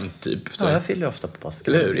år jämt, typ. Så. Ja, jag fyller ofta på påsk.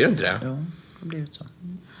 Eller hur? Är det inte det? Ja, det blir så.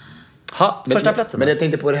 Första platsen. Men jag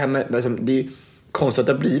tänkte på det här med... Det är konstigt att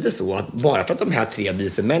det har blivit så att bara för att de här 3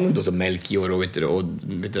 vise männen då, som Melchior och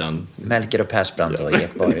Melker och Persbrandt och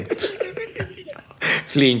Ekborg.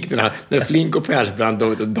 När Flink och Persbrandt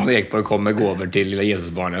och Dan Ekborg kommer gåvor till lilla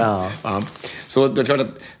Jesusbarnet. Ja. Så det är klart att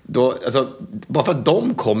alltså, bara för att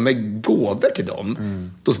de kommer gåvor till dem,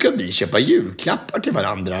 då ska vi köpa julklappar till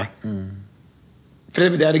varandra. För det är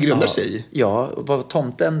där det grundar sig. Ja,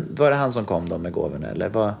 var det han som kom då med gåvorna? Eller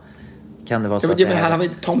vad... Kan det vara så men han har väl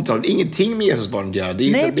tomten ingenting med Jesusbarnet att göra.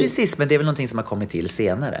 Nej, precis, men det är väl någonting som har kommit till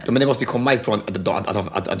senare. Ja, men det måste komma ifrån att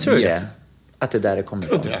tror du det? Att det där det kommer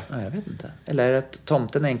ifrån? Det? Ja, jag vet inte. Eller är det att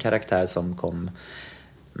tomten är en karaktär som kom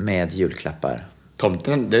med julklappar?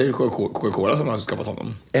 Tomten, det är Coca-Cola som har skapat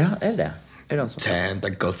honom. Är det? Är det Santa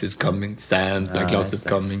Claus is coming, Santa Claus is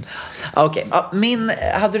coming. Okej.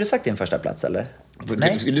 Hade du sagt din första plats, eller?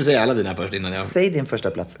 Nej. Skulle du säga alla dina först innan jag... Säg din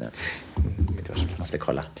första plats nu. Jag måste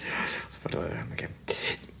kolla. Okay.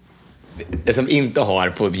 Det som inte har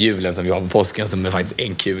på julen som vi har på påsken, som är faktiskt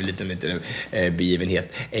en kul liten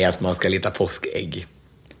begivenhet, är att man ska leta påskägg.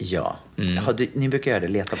 Ja. Ni brukar göra det,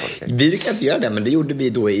 leta påskägg? Vi brukar inte göra det, men det gjorde vi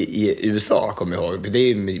då i USA, kommer jag ihåg. Det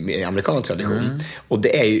är en amerikansk tradition. Och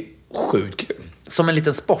det är ju sjukt kul. Som en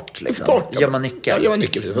liten sport, liksom. Gör man nyckel? Ja, gör man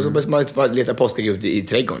nyckel. Och så man bara leta påskägg ute i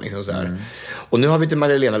trädgården, liksom så här. Och nu har vi till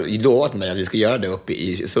Magdalena lovat mig att vi ska göra det uppe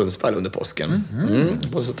i Sundsvall under påsken.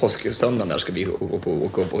 På påsksöndagen där ska vi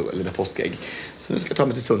åka upp och leta påskägg. Så nu ska jag ta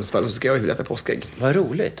mig till Sundsvall och så ska jag leta påskägg. Vad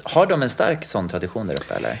roligt. Har de en stark sån tradition där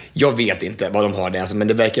uppe, eller? Jag vet inte vad de har det, alltså, men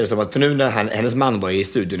det verkar som att, för nu när hennes man var i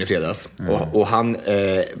studion i fredags och han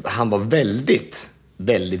var väldigt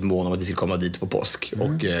mån om att vi skulle komma dit på påsk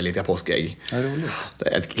och leta påskägg. Vad roligt.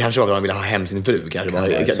 Kanske var att han ville ha hem sin fru. Kanske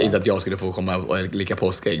var inte att jag skulle få komma och leka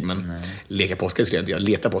påskägg, men leka påskägg skulle jag inte göra.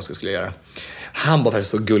 Leta påskägg skulle jag göra. Han var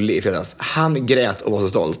faktiskt så gullig i fredags. Han grät och var så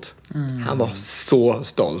stolt. Han var så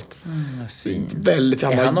stolt. Väldigt,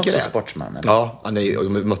 han är han grät. också sportsman? Eller? Ja, han är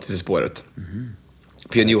möttes i spåret.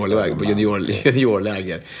 På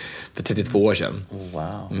juniorläger. För 32 år sedan.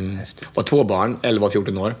 Wow, och 2 barn, 11 och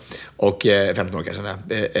 14 år. Och 15 år kanske.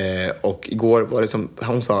 Och igår var det som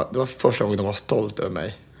hon sa, det var första gången de var stolt över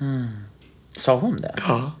mig. Sa hon det?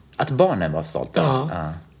 Ja. Att barnen var stolta?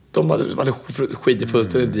 Ja. De hade skitit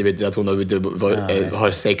fullständigt att hon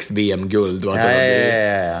har 6 VM-guld. Och att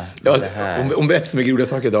hon berättade så mycket roliga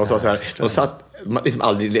saker idag. Hon sa så här, de satt, liksom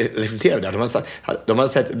aldrig reflekterade där. De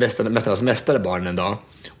hade sett Mästarnas mästare barnen en dag.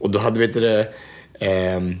 Och då hade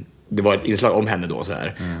det var ett inslag om henne då så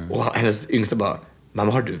här. Och hennes yngsta bara,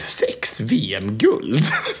 mamma, har du 6 VM-guld?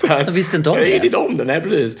 Jag visste inte om det. Jag visste inte om det, nej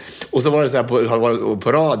precis. Och så var det så här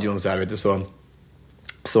på radion så här, vet du, så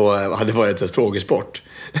så hade det varit ett frågesport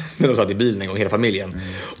när de satt i bilen en gång, hela familjen.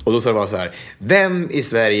 Och då sa det bara så här: vem i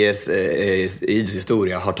Sveriges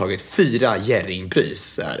idrottshistoria har tagit 4 Jerringpris?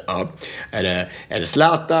 Så här, ja. Är det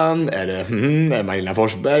Zlatan? Är det Magdalena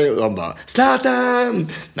Forsberg? Och de bara, Zlatan!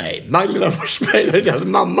 Nej, Magdalena Forsberg. Det är deras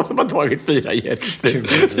mamma som har tagit 4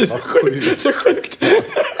 Jerringpris. Det är så sjukt.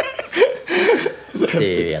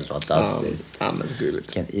 Det är ju helt fantastiskt. Ja, men så gulligt.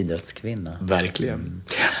 Vilken idrottskvinna. Verkligen.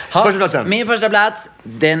 Min första plats,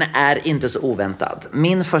 den är inte så oväntad.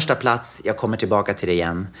 Min första plats, jag kommer tillbaka till det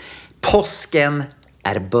igen. Påsken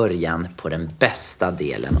är början på den bästa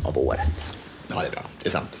delen av året. Ja, det är bra. Det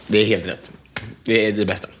är sant. Det är helt rätt. Det är det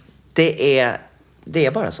bästa. Det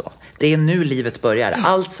är bara så. Det är nu livet börjar.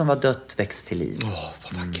 Allt som var dött väcks till liv. Vad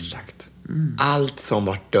vackert sagt. Allt som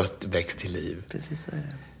var dött väcks till liv. Precis så är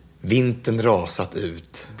det. Vintern rasat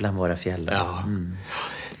ut. Bland våra fjäll. Ja.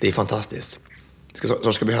 Det är fantastiskt.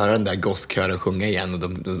 Så ska vi höra den där gosskören sjunga igen och det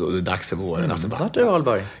är dags för våren. Alltså, snart är det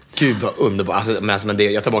valborg. Gud vad underbart. Alltså,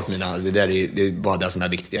 men jag tar bort mina. Det är bara det som är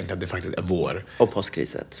viktigt egentligen. Att det faktiskt är vår. Och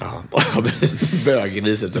påskriset. Ja.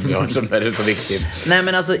 Bögriset som är så viktigt. Nej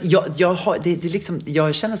men alltså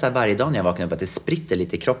jag känner så här varje dag när jag vaknar upp att det spritter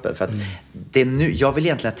lite i kroppen. För att det är nu, jag vill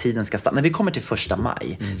egentligen att tiden ska stanna. När vi kommer till 1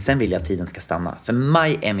 maj, sen vill jag att tiden ska stanna. För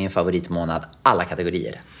maj är min favoritmånad. Alla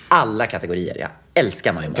kategorier. Jag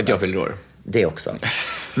älskar maj månad. För att jag fyller år. Det också.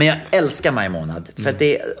 Men jag älskar maj månad. För att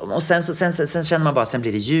och sen känner man bara, sen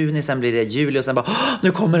blir det juni, sen blir det juli och sen bara,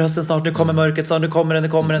 nu kommer hösten snart, nu kommer mörkret snart, nu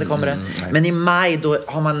kommer det. Men i maj då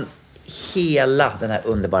har man hela den här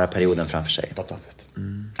underbara perioden framför sig. Fantastiskt.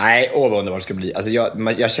 Nej, vad underbart det ska bli. Alltså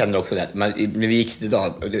jag känner också det. När vi gick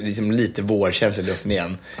idag, liksom lite vårkänsla i luften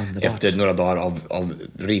igen. Underbart. Efter några dagar av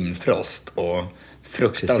rimfrost och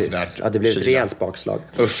fruktansvärt. Precis. Ja, det blev ett rejält bakslag.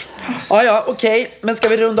 Usch. Ja, okej. Men ska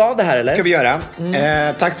vi runda av det här eller? Ska vi göra.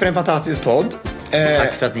 Tack för en fantastisk podd.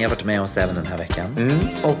 Tack för att ni har varit med oss även den här veckan.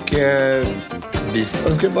 Och vi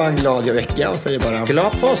önskar bara en glad vecka och säger bara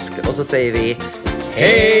glad påsk. Och så säger vi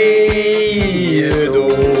hej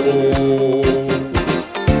då.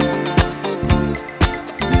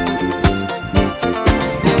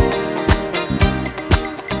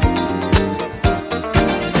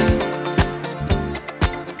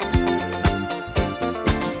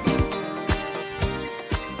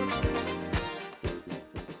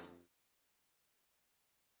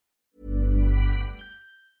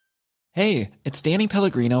 Hey, it's Danny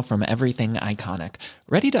Pellegrino from Everything Iconic.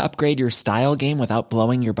 Ready to upgrade your style game without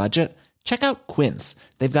blowing your budget? Check out Quince.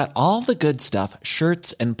 They've got all the good stuff,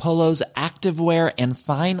 shirts and polos, activewear, and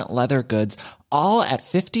fine leather goods, all at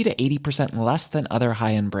 50 to 80% less than other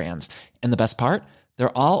high-end brands. And the best part?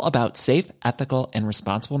 They're all about safe, ethical, and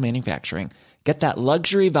responsible manufacturing. Get that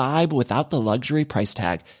luxury vibe without the luxury price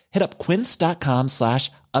tag. Hit up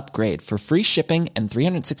quince.com/upgrade for free shipping and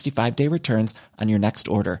 365-day returns on your next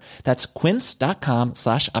order. That's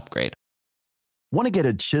quince.com/upgrade. Want to get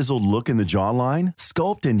a chiseled look in the jawline?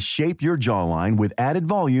 Sculpt and shape your jawline with added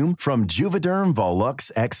volume from Juvederm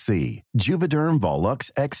Volux XC. Juvederm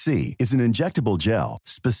Volux XC is an injectable gel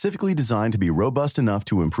specifically designed to be robust enough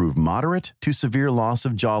to improve moderate to severe loss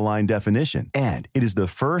of jawline definition. And it is the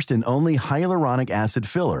first and only hyaluronic acid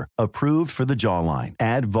filler approved for the jawline.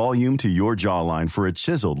 Add volume to your jawline for a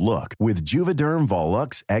chiseled look with Juvederm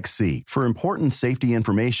Volux XC. For important safety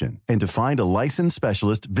information and to find a licensed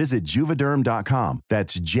specialist, visit juvederm.com.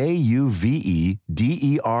 That's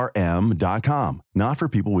JUVEDERM.com. Not for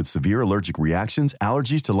people with severe allergic reactions,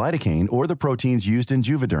 allergies to lidocaine, or the proteins used in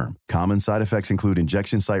Juvederm. Common side effects include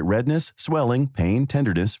injection site redness, swelling, pain,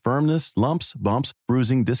 tenderness, firmness, lumps, bumps,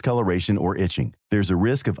 bruising, discoloration, or itching. There's a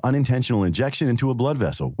risk of unintentional injection into a blood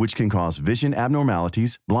vessel, which can cause vision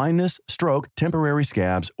abnormalities, blindness, stroke, temporary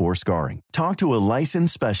scabs, or scarring. Talk to a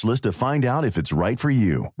licensed specialist to find out if it's right for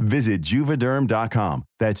you. Visit Juvederm.com.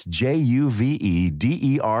 That's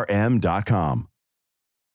JUVEDERM.com.